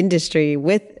industry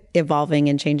with evolving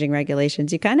and changing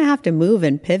regulations. You kind of have to move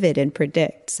and pivot and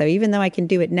predict. So even though I can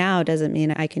do it now, doesn't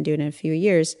mean I can do it in a few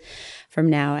years from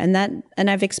now. And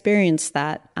I've experienced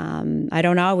that. I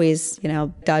don't always,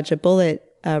 dodge a bullet,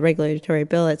 regulatory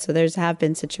bullet. So have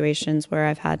been situations where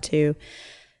I've had to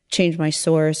change my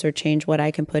source or change what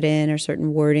I can put in or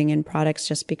certain wording in products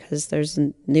just because there's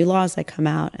new laws that come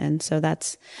out. And so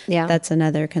that's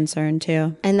another concern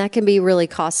too. And that can be really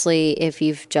costly if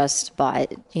you've just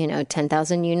bought,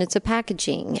 10,000 units of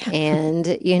packaging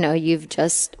and, you've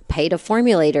just paid a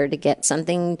formulator to get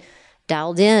something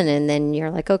dialed in. And then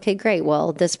you're like, okay, great.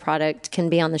 Well, this product can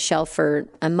be on the shelf for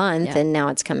a month and now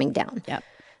it's coming down. Yep.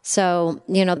 So,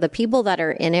 the people that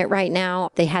are in it right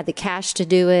now, they had the cash to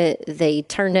do it. They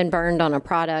turned and burned on a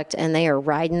product and they are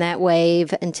riding that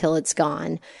wave until it's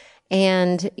gone.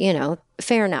 And,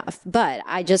 fair enough. But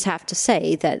I just have to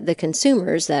say that the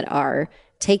consumers that are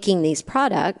taking these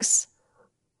products,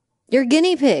 you're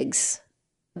guinea pigs.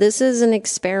 This is an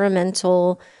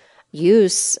experimental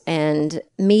use and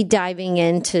me diving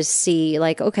in to see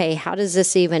like, okay, how does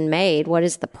this even made? What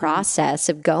is the process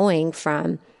of going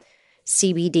from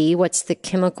CBD, what's the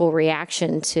chemical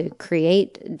reaction to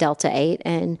create Delta 8?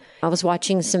 And I was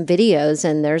watching some videos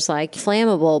and there's like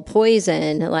flammable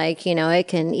poison, like, it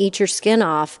can eat your skin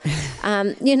off,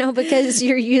 because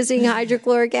you're using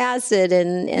hydrochloric acid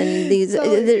and these.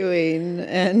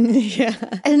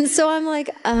 And so I'm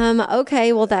like,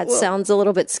 okay, well, that sounds a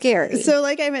little bit scary. So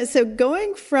like I meant, so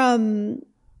going from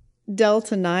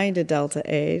Delta 9 to Delta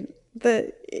 8,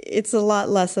 it's a lot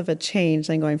less of a change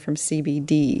than going from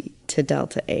CBD to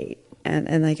Delta 8.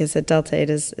 And like I said, Delta 8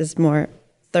 is more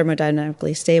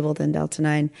thermodynamically stable than Delta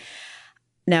 9.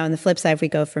 Now, on the flip side, if we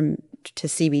go to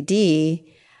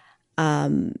CBD,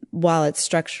 while it's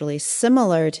structurally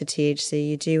similar to THC,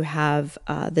 you do have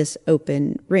this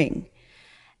open ring.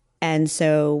 And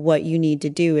so what you need to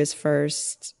do is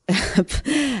first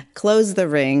close the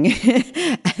ring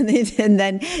and And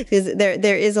then because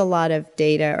there is a lot of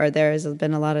data, or there has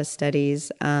been a lot of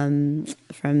studies from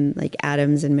like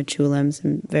Adams and Mechoulam,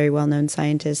 some very well-known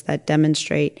scientists, that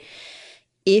demonstrate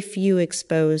if you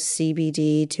expose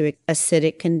CBD to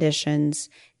acidic conditions,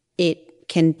 it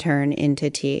can turn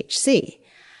into THC.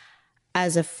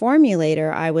 As a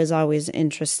formulator, I was always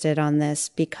interested on this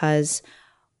because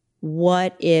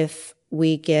what if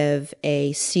we give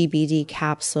a CBD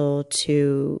capsule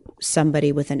to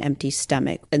somebody with an empty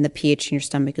stomach and the pH in your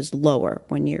stomach is lower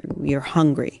when you're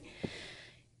hungry?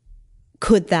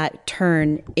 Could that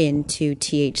turn into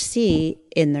THC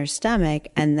in their stomach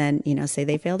and then, say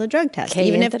they failed a drug test,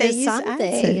 even if they use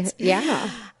acids? Yeah.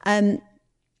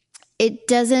 It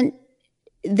doesn't.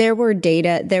 There were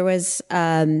data. There was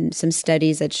some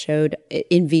studies that showed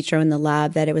in vitro in the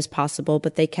lab that it was possible,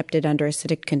 but they kept it under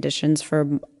acidic conditions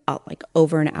for like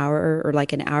over an hour, or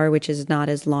like an hour, which is not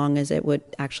as long as it would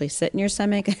actually sit in your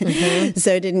stomach. Mm-hmm.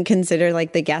 So it didn't consider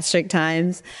like the gastric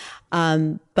times.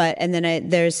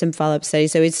 There's some follow-up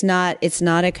studies. So it's not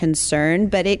a concern,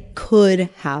 but it could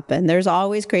happen. There's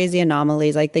always crazy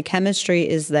anomalies. Like the chemistry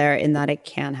is there in that it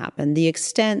can happen. The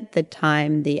extent, the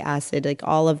time, the acid, like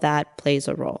all of that plays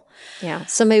a role. Yeah.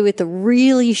 Somebody with a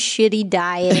really shitty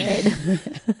diet.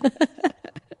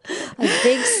 A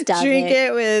big stomach. Drink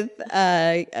it with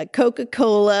a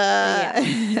Coca-Cola.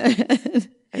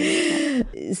 Yeah.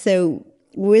 So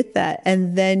with that,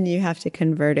 and then you have to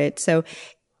convert it. So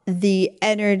the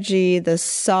energy, the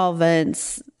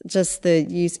solvents, just the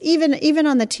use, even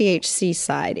on the THC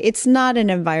side, it's not an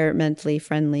environmentally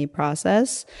friendly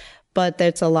process, but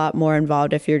there's a lot more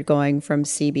involved if you're going from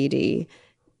CBD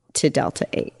to Delta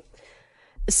 8.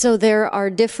 So there are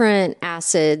different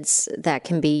acids that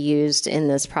can be used in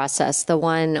this process. The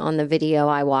one on the video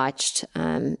I watched,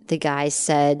 the guy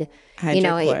said,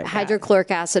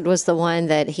 hydrochloric acid was the one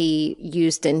that he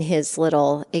used in his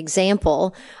little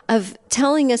example of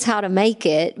telling us how to make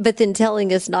it, but then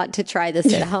telling us not to try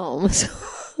this at home.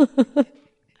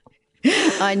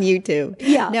 On YouTube.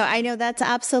 Yeah. No, I know that's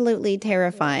absolutely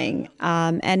terrifying.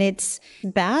 And it's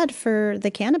bad for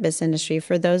the cannabis industry,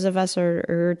 for those of us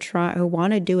who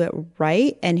want to do it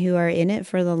right and who are in it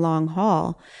for the long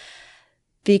haul.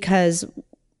 Because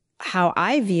how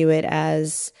I view it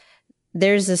as,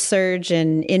 there's a surge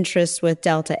in interest with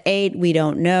Delta 8. We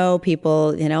don't know.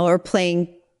 People, are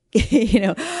playing,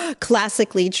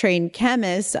 classically trained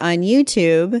chemists on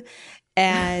YouTube.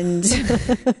 And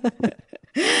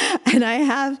and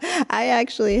I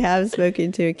actually have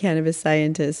spoken to a cannabis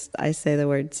scientist. I say the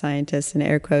word scientist in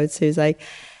air quotes, who's like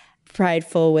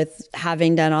prideful with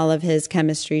having done all of his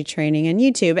chemistry training on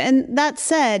YouTube. And that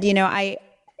said,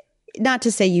 not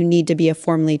to say you need to be a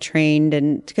formally trained,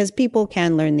 and because people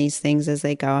can learn these things as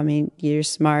they go. I mean, you're a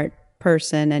smart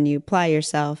person and you apply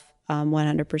yourself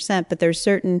 100%, but there's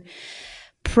certain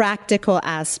practical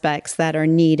aspects that are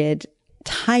needed,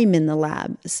 time in the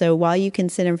lab. So while you can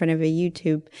sit in front of a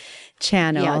YouTube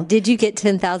channel. Yeah. Did you get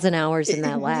 10,000 hours in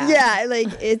that lab? Yeah. Like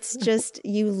it's just,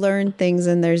 you learn things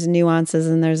and there's nuances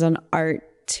and there's an art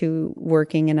to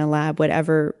working in a lab,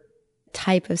 whatever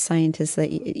type of scientist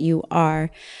that you are.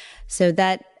 So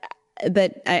that,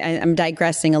 but I'm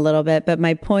digressing a little bit, but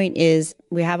my point is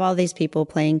we have all these people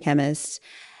playing chemists,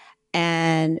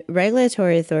 and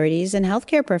regulatory authorities and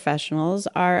healthcare professionals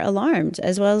are alarmed,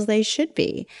 as well as they should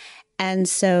be. And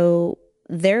so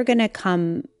they're going to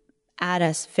come at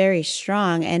us very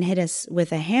strong and hit us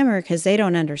with a hammer because they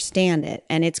don't understand it.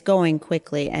 And it's going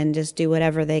quickly, and just do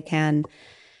whatever they can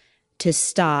to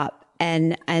stop.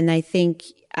 And I think,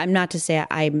 I'm not to say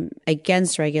I'm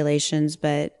against regulations,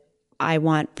 but I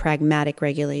want pragmatic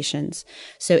regulations.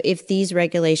 So if these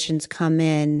regulations come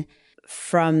in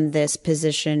from this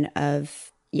position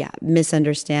of,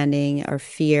 misunderstanding or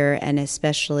fear, and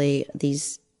especially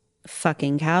these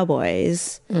fucking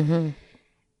cowboys, then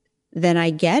I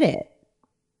get it,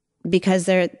 because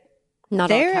they're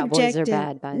not all cowboys are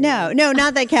bad. By no,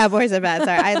 not that cowboys are bad.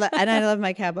 Sorry, I love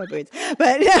my cowboy boots,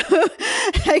 but no,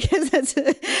 I guess that's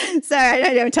sorry.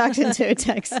 I don't talk into a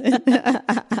Texan.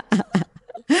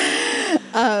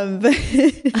 But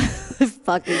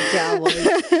fucking cowboys.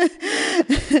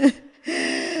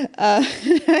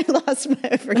 I lost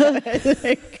I forgot what I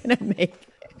was gonna make.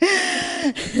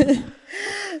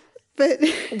 But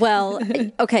well,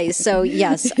 okay, so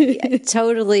yes,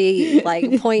 totally,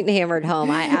 like point hammered home.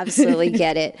 I absolutely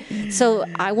get it. So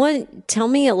tell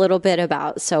me a little bit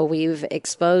about, so we've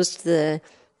exposed the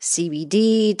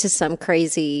CBD to some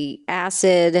crazy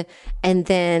acid, and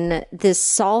then this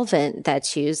solvent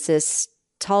that's used, this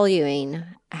toluene.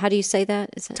 How do you say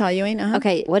that? Is it toluene? Uh-huh.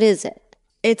 Okay, what is it?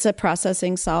 It's a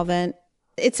processing solvent.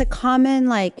 It's a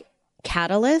common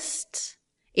catalyst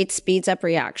It speeds up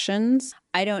reactions.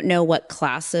 I don't know what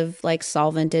class of like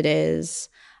solvent it is.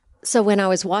 So when I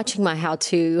was watching my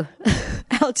how-to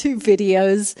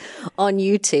videos on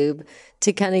YouTube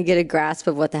to kind of get a grasp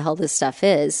of what the hell this stuff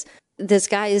is, this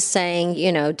guy is saying,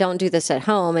 don't do this at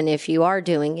home. And if you are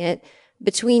doing it,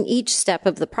 between each step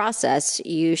of the process,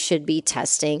 you should be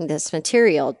testing this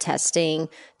material, testing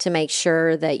to make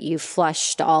sure that you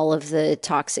flushed all of the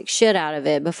toxic shit out of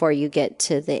it before you get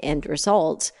to the end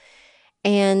result.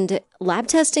 And lab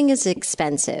testing is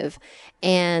expensive.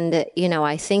 And,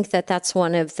 I think that that's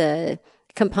one of the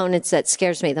components that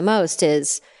scares me the most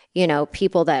is,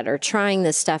 people that are trying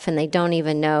this stuff and they don't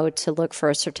even know to look for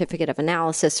a certificate of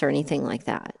analysis or anything like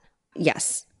that.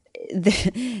 Yes.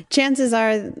 The chances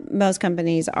are most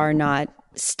companies are not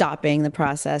stopping the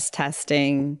process,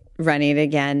 testing, running it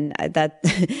again. That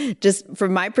just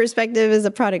from my perspective as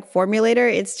a product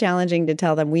formulator, it's challenging to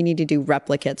tell them we need to do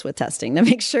replicates with testing to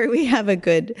make sure we have a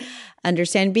good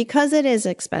understanding because it is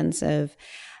expensive.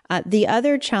 The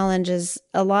other challenge is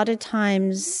a lot of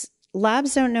times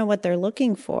labs don't know what they're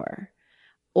looking for,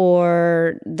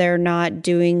 or they're not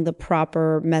doing the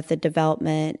proper method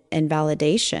development and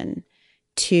validation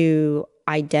to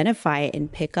identify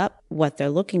and pick up what they're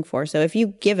looking for. So if you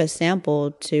give a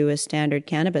sample to a standard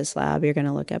cannabis lab, you're going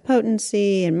to look at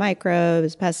potency and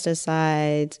microbes,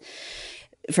 pesticides,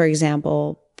 for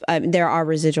example. There are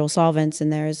residual solvents in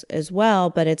there as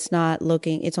well, but it's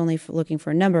only looking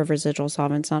for a number of residual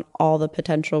solvents, not all the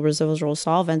potential residual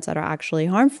solvents that are actually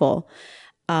harmful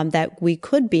that we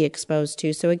could be exposed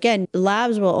to. So again,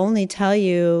 labs will only tell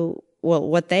you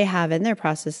what they have in their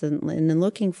process and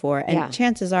looking for. And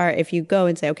chances are, if you go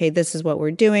and say, okay, this is what we're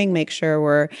doing, make sure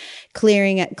we're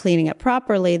cleaning it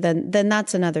properly, then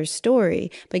that's another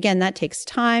story. But again, that takes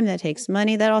time, that takes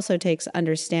money, that also takes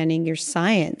understanding your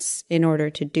science in order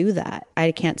to do that.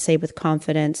 I can't say with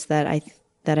confidence that I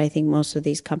think most of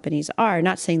these companies are.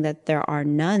 Not saying that there are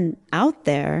none out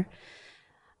there,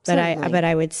 but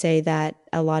I would say that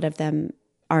a lot of them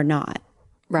are not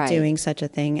doing such a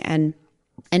thing.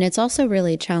 And it's also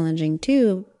really challenging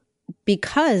too,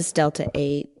 because Delta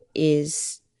 8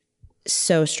 is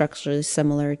so structurally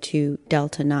similar to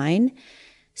Delta 9.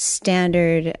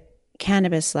 Standard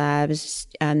cannabis labs,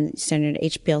 standard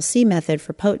HPLC method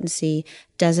for potency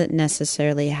doesn't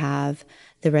necessarily have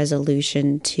the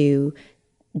resolution to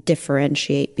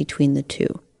differentiate between the two.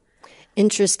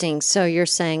 Interesting. So you're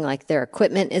saying like their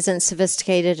equipment isn't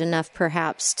sophisticated enough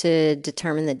perhaps to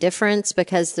determine the difference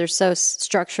because they're so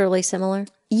structurally similar?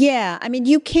 Yeah. I mean,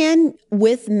 you can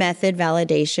with method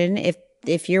validation,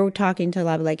 if you're talking to a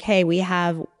lab like, hey, we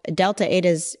have Delta 8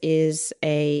 is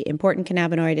a important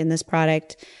cannabinoid in this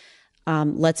product.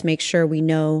 Let's make sure we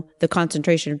know the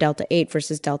concentration of Delta 8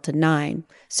 versus Delta 9.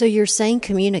 So you're saying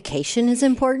communication is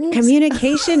important?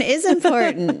 Communication is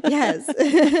important. Yes.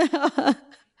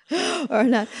 Or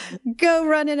not. Go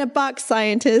run in a box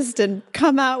scientist and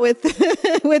come out with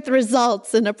with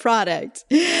results in a product.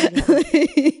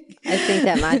 I think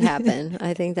that might happen.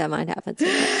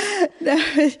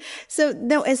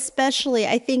 No, especially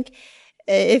I think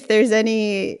if there's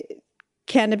any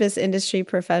cannabis industry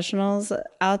professionals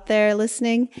out there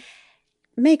listening,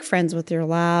 make friends with your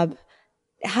lab.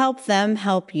 Help them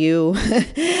help you,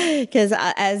 because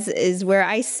as is where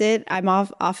I sit, I'm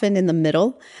often in the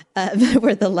middle,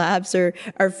 where the labs are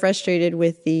frustrated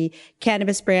with the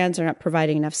cannabis brands are not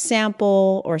providing enough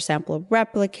sample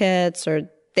replicates,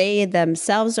 or they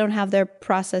themselves don't have their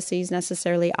processes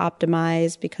necessarily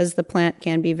optimized because the plant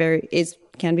can be very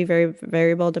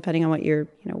variable depending on what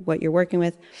you're working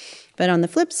with. But on the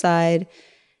flip side,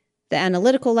 the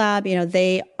analytical lab,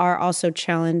 they are also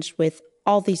challenged with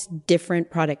all these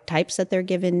different product types that they're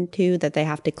given to that they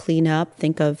have to clean up.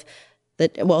 Think of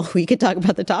that. Well, we could talk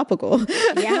about the topical.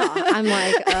 Yeah. I'm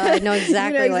like, I know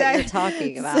exactly what you're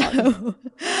talking about.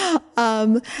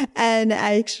 So, and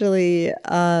actually,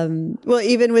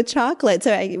 even with chocolate.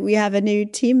 So we have a new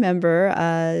team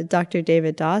member, Dr.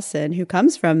 David Dawson, who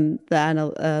comes from the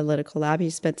analytical lab. He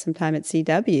spent some time at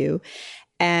CW.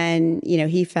 And,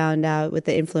 he found out with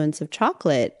the influence of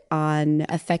chocolate on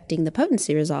affecting the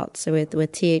potency results. So with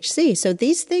THC. So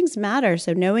these things matter.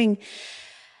 So knowing,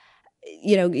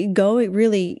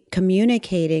 really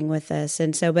communicating with us.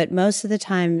 And so, but most of the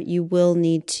time you will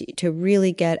need to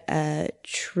really get a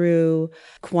true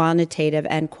quantitative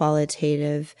and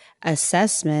qualitative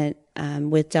assessment.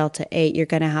 With Delta 8, you're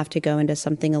going to have to go into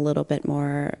something a little bit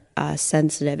more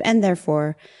sensitive and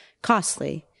therefore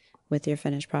costly with your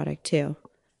finished product too.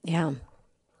 Yeah.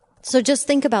 So just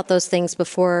think about those things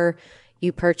before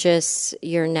you purchase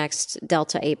your next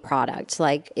Delta 8 product.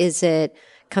 Like, is it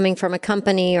coming from a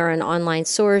company or an online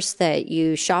source that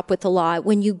you shop with a lot,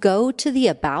 when you go to the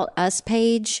About Us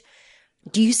page,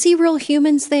 do you see real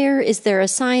humans there? Is there a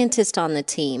scientist on the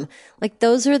team? Like,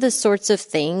 those are the sorts of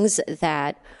things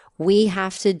that we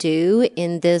have to do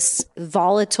in this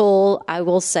volatile, I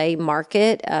will say,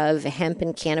 market of hemp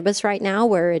and cannabis right now,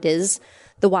 where it is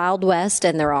the Wild West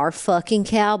and there are fucking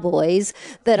cowboys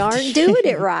that aren't doing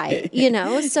it right, you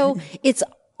know? So it's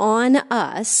on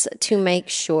us to make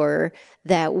sure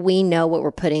that we know what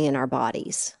we're putting in our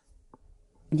bodies.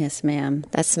 Yes, ma'am.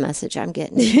 That's the message I'm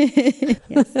getting.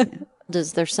 Yes, ma'am.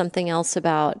 Is there something else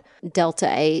about Delta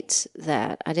 8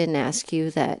 that I didn't ask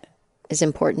you that is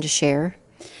important to share?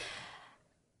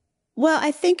 Well,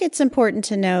 I think it's important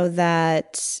to know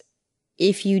that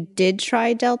if you did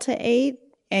try Delta 8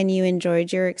 and you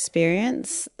enjoyed your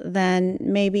experience, then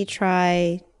maybe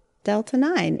try Delta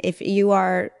 9. If you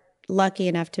are lucky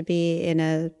enough to be in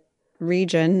a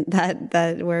region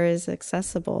that where is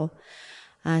accessible.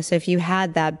 So if you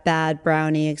had that bad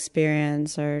brownie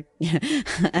experience, or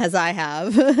as I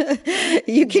have,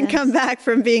 you can come back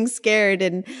from being scared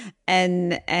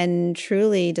and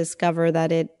truly discover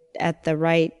that it at the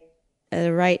right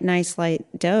nice light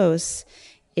dose,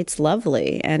 it's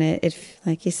lovely. And it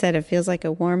like you said, it feels like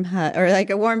a warm hug or like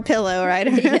a warm pillow, right?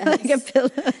 Yes. Like a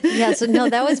pillow. Yeah. So no,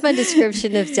 that was my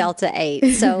description of Delta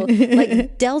 8. So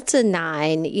like Delta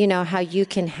 9, you know, how you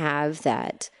can have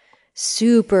that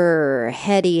super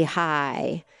heady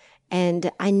high.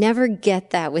 And I never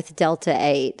get that with Delta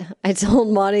 8. I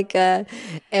told Monica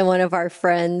and one of our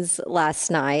friends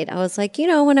last night, I was like, you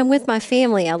know, when I'm with my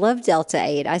family, I love Delta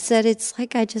 8. I said, it's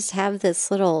like I just have this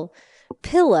little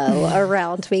pillow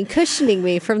around me, cushioning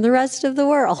me from the rest of the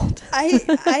world.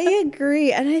 I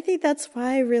agree. And I think that's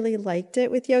why I really liked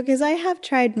it with yoga, because I have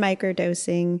tried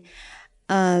microdosing,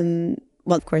 well,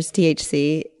 of course,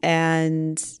 THC,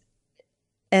 and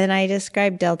I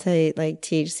described Delta 8 like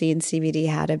THC and CBD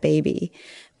had a baby,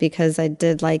 because I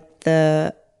did like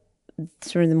the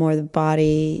sort of the more the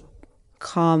body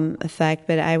calm effect,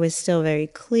 but I was still very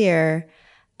clear,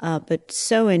 but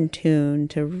so in tune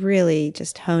to really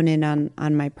just hone in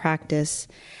on my practice.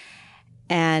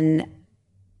 And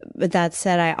but that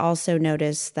said, I also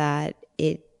noticed that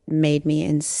it made me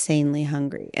insanely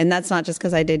hungry. And that's not just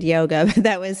because I did yoga, but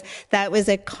that was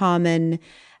a common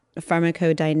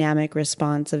pharmacodynamic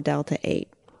response of Delta 8.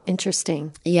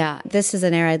 Interesting. Yeah. This is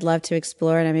an area I'd love to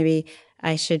explore, and maybe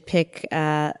I should pick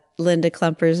Linda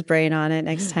Klumper's brain on it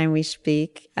next time we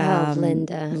speak.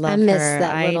 Linda. Love I miss her.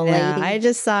 that little lady. I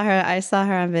just saw her. I saw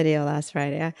her on video last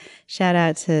Friday. Shout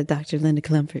out to Dr. Linda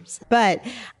Klumpers. But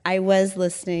I was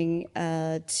listening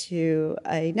to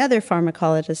another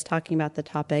pharmacologist talking about the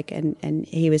topic, and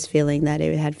he was feeling that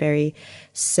it had very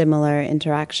similar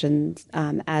interactions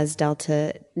as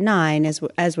Delta 9,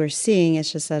 as we're seeing.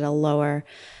 It's just at a lower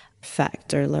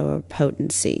effect or lower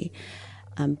potency.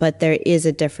 But there is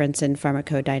a difference in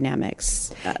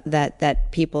pharmacodynamics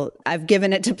that people, I've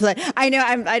given it to play. I know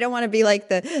I don't want to be like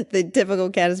the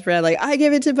typical cannabis brand, like I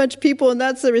give it to a bunch of people and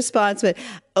that's the response. But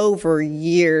over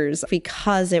years,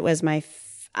 because it was my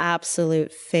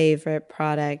absolute favorite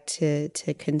product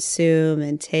to consume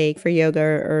and take for yoga,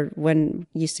 or when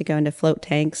I used to go into float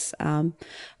tanks.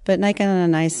 But like on a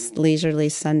nice leisurely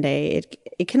Sunday,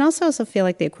 it can also feel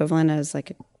like the equivalent as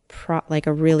like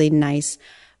a really nice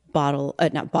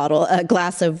a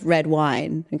glass of red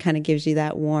wine. It kind of gives you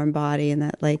that warm body and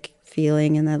that like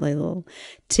feeling and that little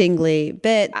tingly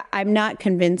bit. I'm not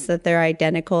convinced that they're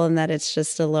identical and that it's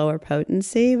just a lower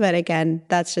potency. But again,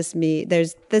 that's just me.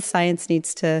 The science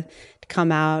needs to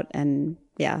come out and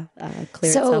clear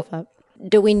itself up.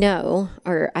 Do we know,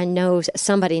 or I know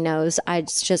somebody knows,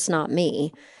 it's just not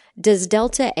me. Does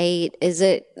Delta 8, is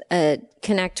it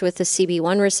connect with the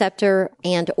CB1 receptor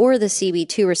and or the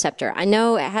CB2 receptor? I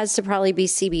know it has to probably be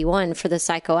CB1 for the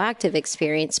psychoactive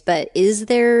experience, but is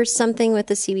there something with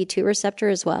the CB2 receptor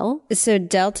as well? So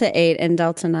Delta 8 and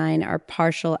Delta 9 are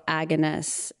partial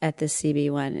agonists at the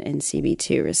CB1 and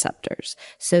CB2 receptors.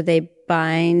 So they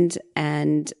bind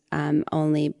and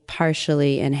only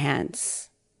partially enhance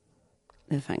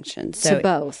the function. So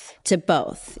to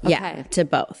both. Okay. Yeah, to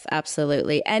both.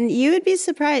 Absolutely. And you would be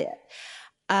surprised.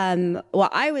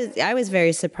 I was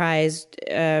very surprised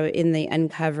in the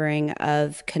uncovering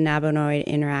of cannabinoid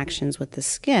interactions with the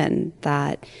skin,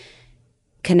 that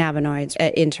cannabinoids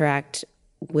interact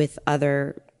with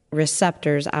other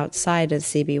receptors outside of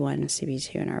CB1 and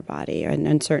CB2 in our body,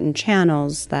 and certain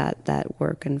channels that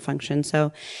work and function.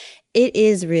 So it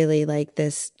is really like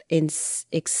this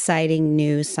exciting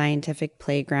new scientific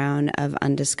playground of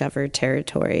undiscovered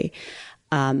territory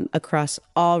across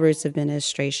all routes of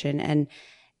administration.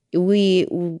 we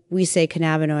say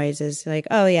cannabinoids is like,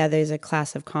 oh yeah, there's a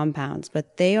class of compounds,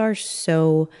 but they are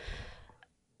so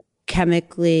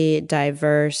chemically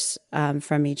diverse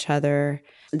from each other.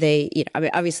 They, I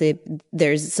mean, obviously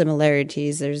there's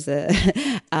similarities. There's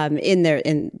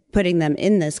in putting them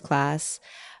in this class,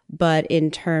 but in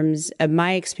terms of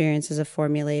my experience as a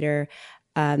formulator,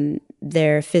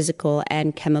 their physical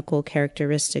and chemical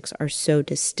characteristics are so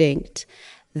distinct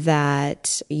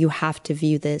that you have to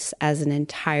view this as an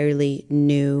entirely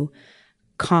new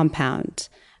compound.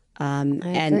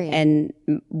 And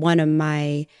one of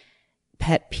my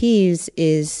pet peeves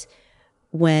is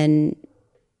when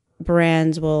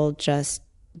brands will just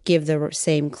give the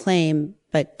same claim,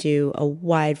 but do a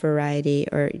wide variety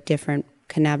or different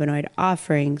cannabinoid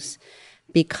offerings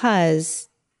because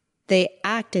they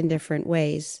act in different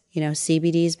ways.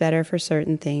 CBD is better for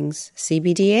certain things.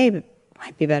 CBDA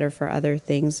might be better for other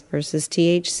things versus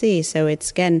THC. So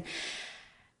it's, again,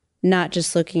 not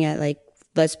just looking at like,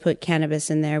 let's put cannabis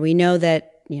in there. We know that,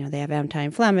 they have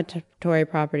anti-inflammatory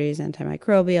properties,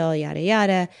 antimicrobial, yada,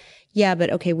 yada. Yeah, but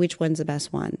okay, which one's the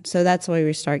best one? So that's why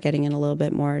we start getting in a little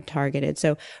bit more targeted.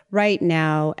 So right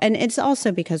now, and it's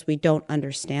also because we don't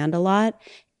understand a lot,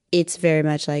 it's very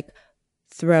much like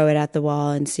throw it at the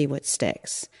wall and see what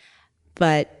sticks.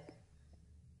 But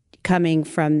coming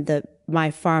from my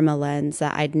pharma lens,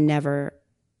 that I'd never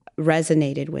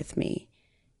resonated with me.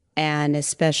 And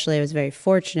especially I was very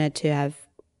fortunate to have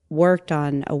worked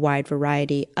on a wide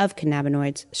variety of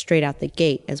cannabinoids straight out the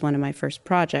gate as one of my first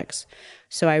projects.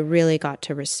 So I really got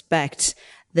to respect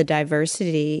the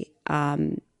diversity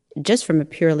just from a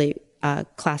purely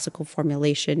classical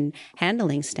formulation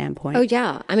handling standpoint. Oh,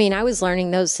 yeah. I mean, I was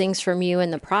learning those things from you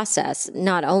in the process.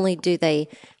 Not only do they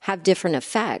have different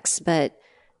effects, but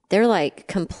they're like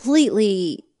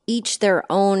completely each their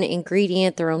own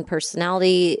ingredient, their own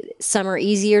personality. Some are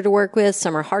easier to work with,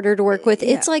 some are harder to work with.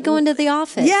 It's like going to the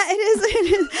office. Yeah, it is.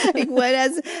 It is. Like one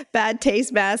has bad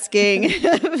taste masking.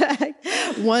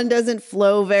 One doesn't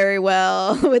flow very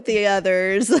well with the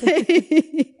others.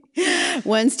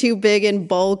 One's too big and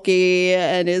bulky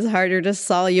and is harder to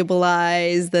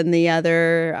solubilize than the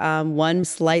other. One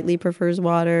slightly prefers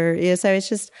water. Yeah, so it's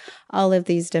just all of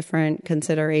these different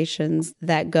considerations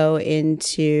that go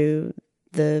into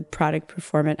the product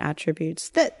performance attributes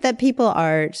that people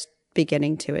are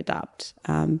beginning to adopt,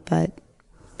 but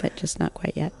just not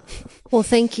quite yet. Well,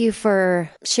 thank you for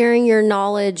sharing your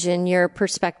knowledge and your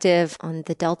perspective on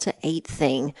the Delta 8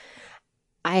 thing.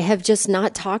 I have just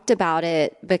not talked about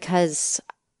it because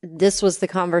this was the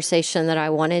conversation that I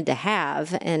wanted to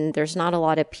have, and there's not a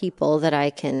lot of people that I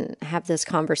can have this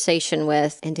conversation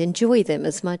with and enjoy them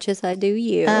as much as I do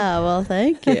you. Oh, well,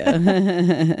 thank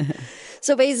you.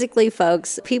 So basically,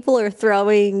 folks, people are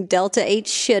throwing Delta 8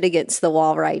 shit against the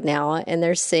wall right now, and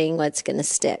they're seeing what's going to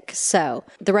stick. So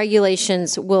the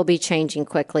regulations will be changing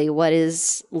quickly. What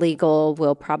is legal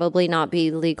will probably not be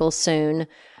legal soon.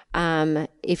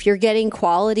 If you're getting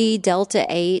quality Delta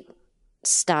 8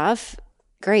 stuff,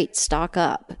 great, stock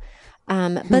up.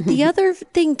 But the other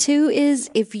thing too is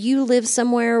if you live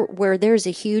somewhere where there's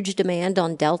a huge demand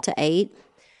on Delta 8,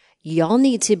 y'all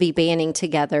need to be banding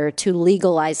together to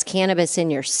legalize cannabis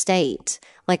in your state.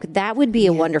 Like that would be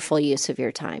a wonderful use of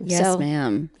your time. Yes, so,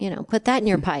 ma'am. Put that in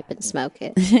your pipe and smoke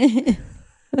it.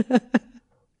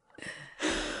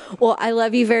 Well, I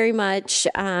love you very much.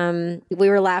 We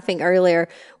were laughing earlier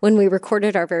when we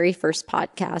recorded our very first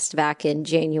podcast back in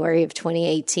January of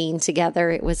 2018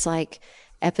 together. It was like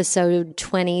episode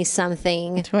 20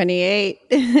 something. 28.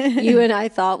 You and I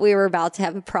thought we were about to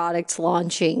have a product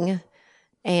launching,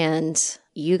 and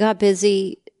you got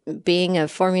busy being a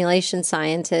formulation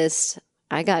scientist.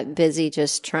 I got busy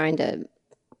just trying to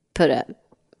put a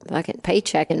fucking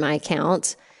paycheck in my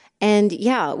account. And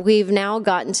yeah, we've now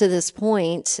gotten to this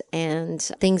point and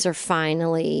things are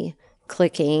finally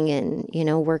clicking and,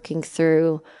 working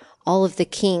through all of the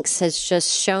kinks has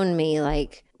just shown me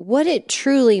like what it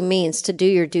truly means to do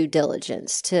your due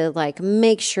diligence, to like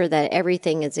make sure that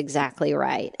everything is exactly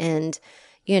right. And,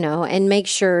 and make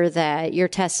sure that you're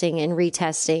testing and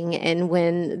retesting. And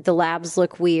when the labs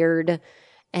look weird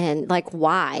and like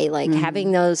why, like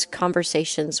having those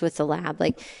conversations with the lab,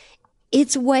 like,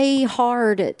 it's way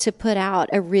hard to put out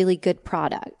a really good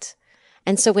product.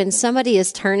 And so when somebody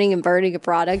is turning and burning a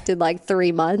product in like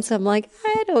 3 months, I'm like,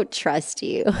 I don't trust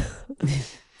you.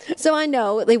 So I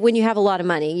know like, when you have a lot of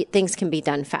money, things can be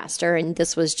done faster. And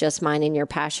this was just mine and your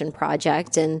passion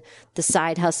project and the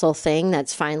side hustle thing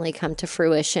that's finally come to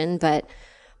fruition. But,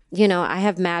 I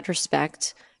have mad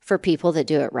respect for people that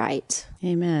do it right.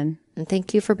 Amen. And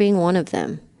thank you for being one of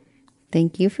them.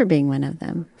 Thank you for being one of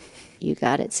them. You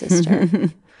got it, sister.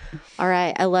 All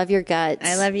right. I love your guts.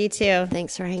 I love you too.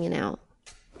 Thanks for hanging out.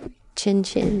 Chin,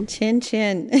 chin. Chin,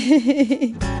 chin.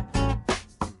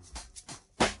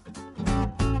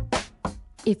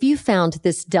 If you found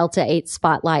this Delta 8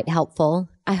 Spotlight helpful,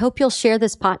 I hope you'll share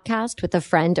this podcast with a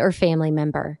friend or family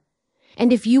member.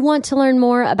 And if you want to learn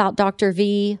more about Dr.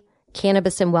 V,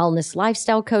 cannabis and wellness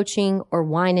lifestyle coaching, or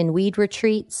wine and weed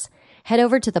retreats, head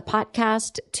over to the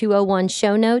podcast 201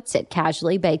 show notes at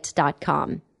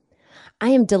casuallybaked.com. I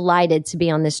am delighted to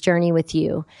be on this journey with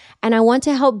you, and I want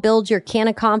to help build your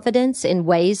canna confidence in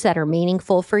ways that are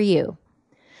meaningful for you.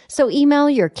 So email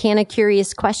your canna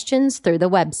curious questions through the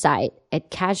website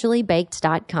at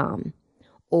casuallybaked.com.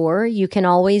 Or you can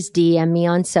always DM me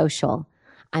on social.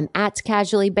 I'm at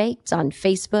Casually Baked on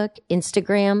Facebook,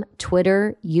 Instagram,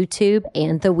 Twitter, YouTube,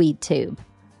 and the WeedTube.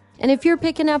 And if you're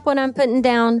picking up what I'm putting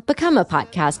down, become a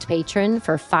podcast patron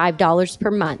for $5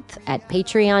 per month at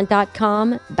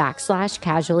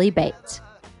patreon.com/casuallybaked.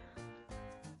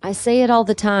 I say it all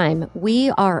the time. We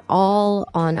are all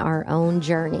on our own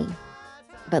journey.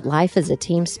 But life is a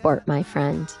team sport, my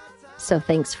friend. So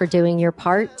thanks for doing your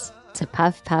part to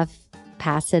puff, puff,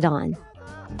 pass it on.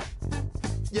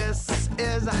 Yes,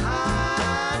 it's a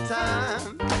high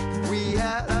time. We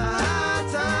had a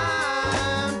high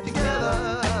time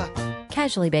together.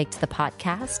 Casually Baked, the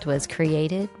podcast, was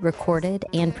created, recorded,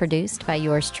 and produced by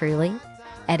yours truly.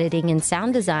 Editing and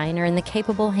sound design are in the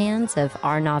capable hands of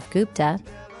Arnav Gupta.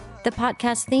 The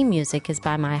podcast theme music is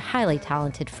by my highly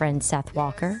talented friend Seth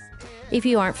Walker. If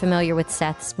you aren't familiar with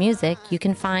Seth's music, you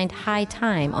can find High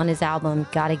Time on his album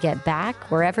Gotta Get Back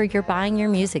wherever you're buying your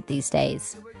music these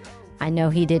days. I know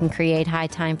he didn't create High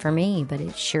Time for me, but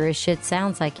it sure as shit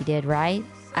sounds like he did, right?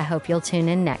 I hope you'll tune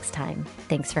in next time.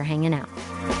 Thanks for hanging out.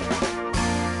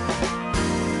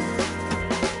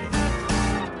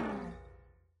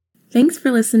 Thanks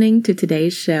for listening to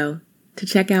today's show. To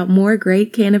check out more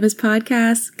great cannabis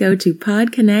podcasts, go to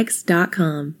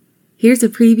podconnects.com. Here's a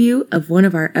preview of one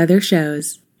of our other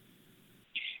shows.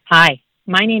 Hi,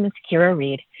 my name is Kira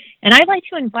Reed, and I'd like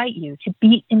to invite you to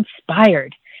be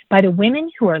inspired by the women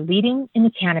who are leading in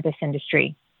the cannabis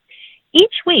industry.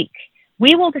 Each week,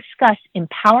 we will discuss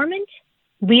empowerment,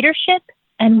 leadership,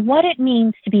 and what it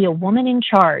means to be a woman in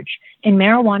charge in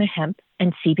marijuana, hemp,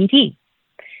 and CBD.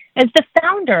 As the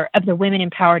founder of the Women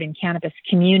Empowered in Cannabis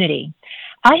community,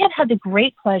 I have had the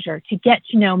great pleasure to get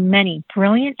to know many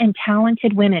brilliant and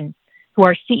talented women who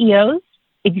are CEOs,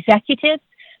 executives,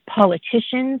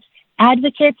 politicians,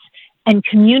 advocates, and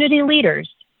community leaders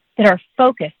that are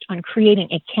focused on creating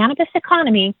a cannabis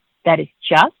economy that is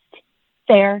just,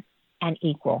 fair, and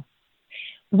equal.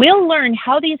 We'll learn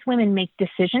how these women make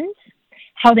decisions,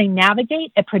 how they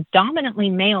navigate a predominantly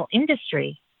male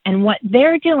industry, and what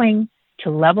they're doing to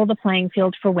level the playing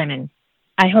field for women.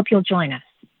 I hope you'll join us.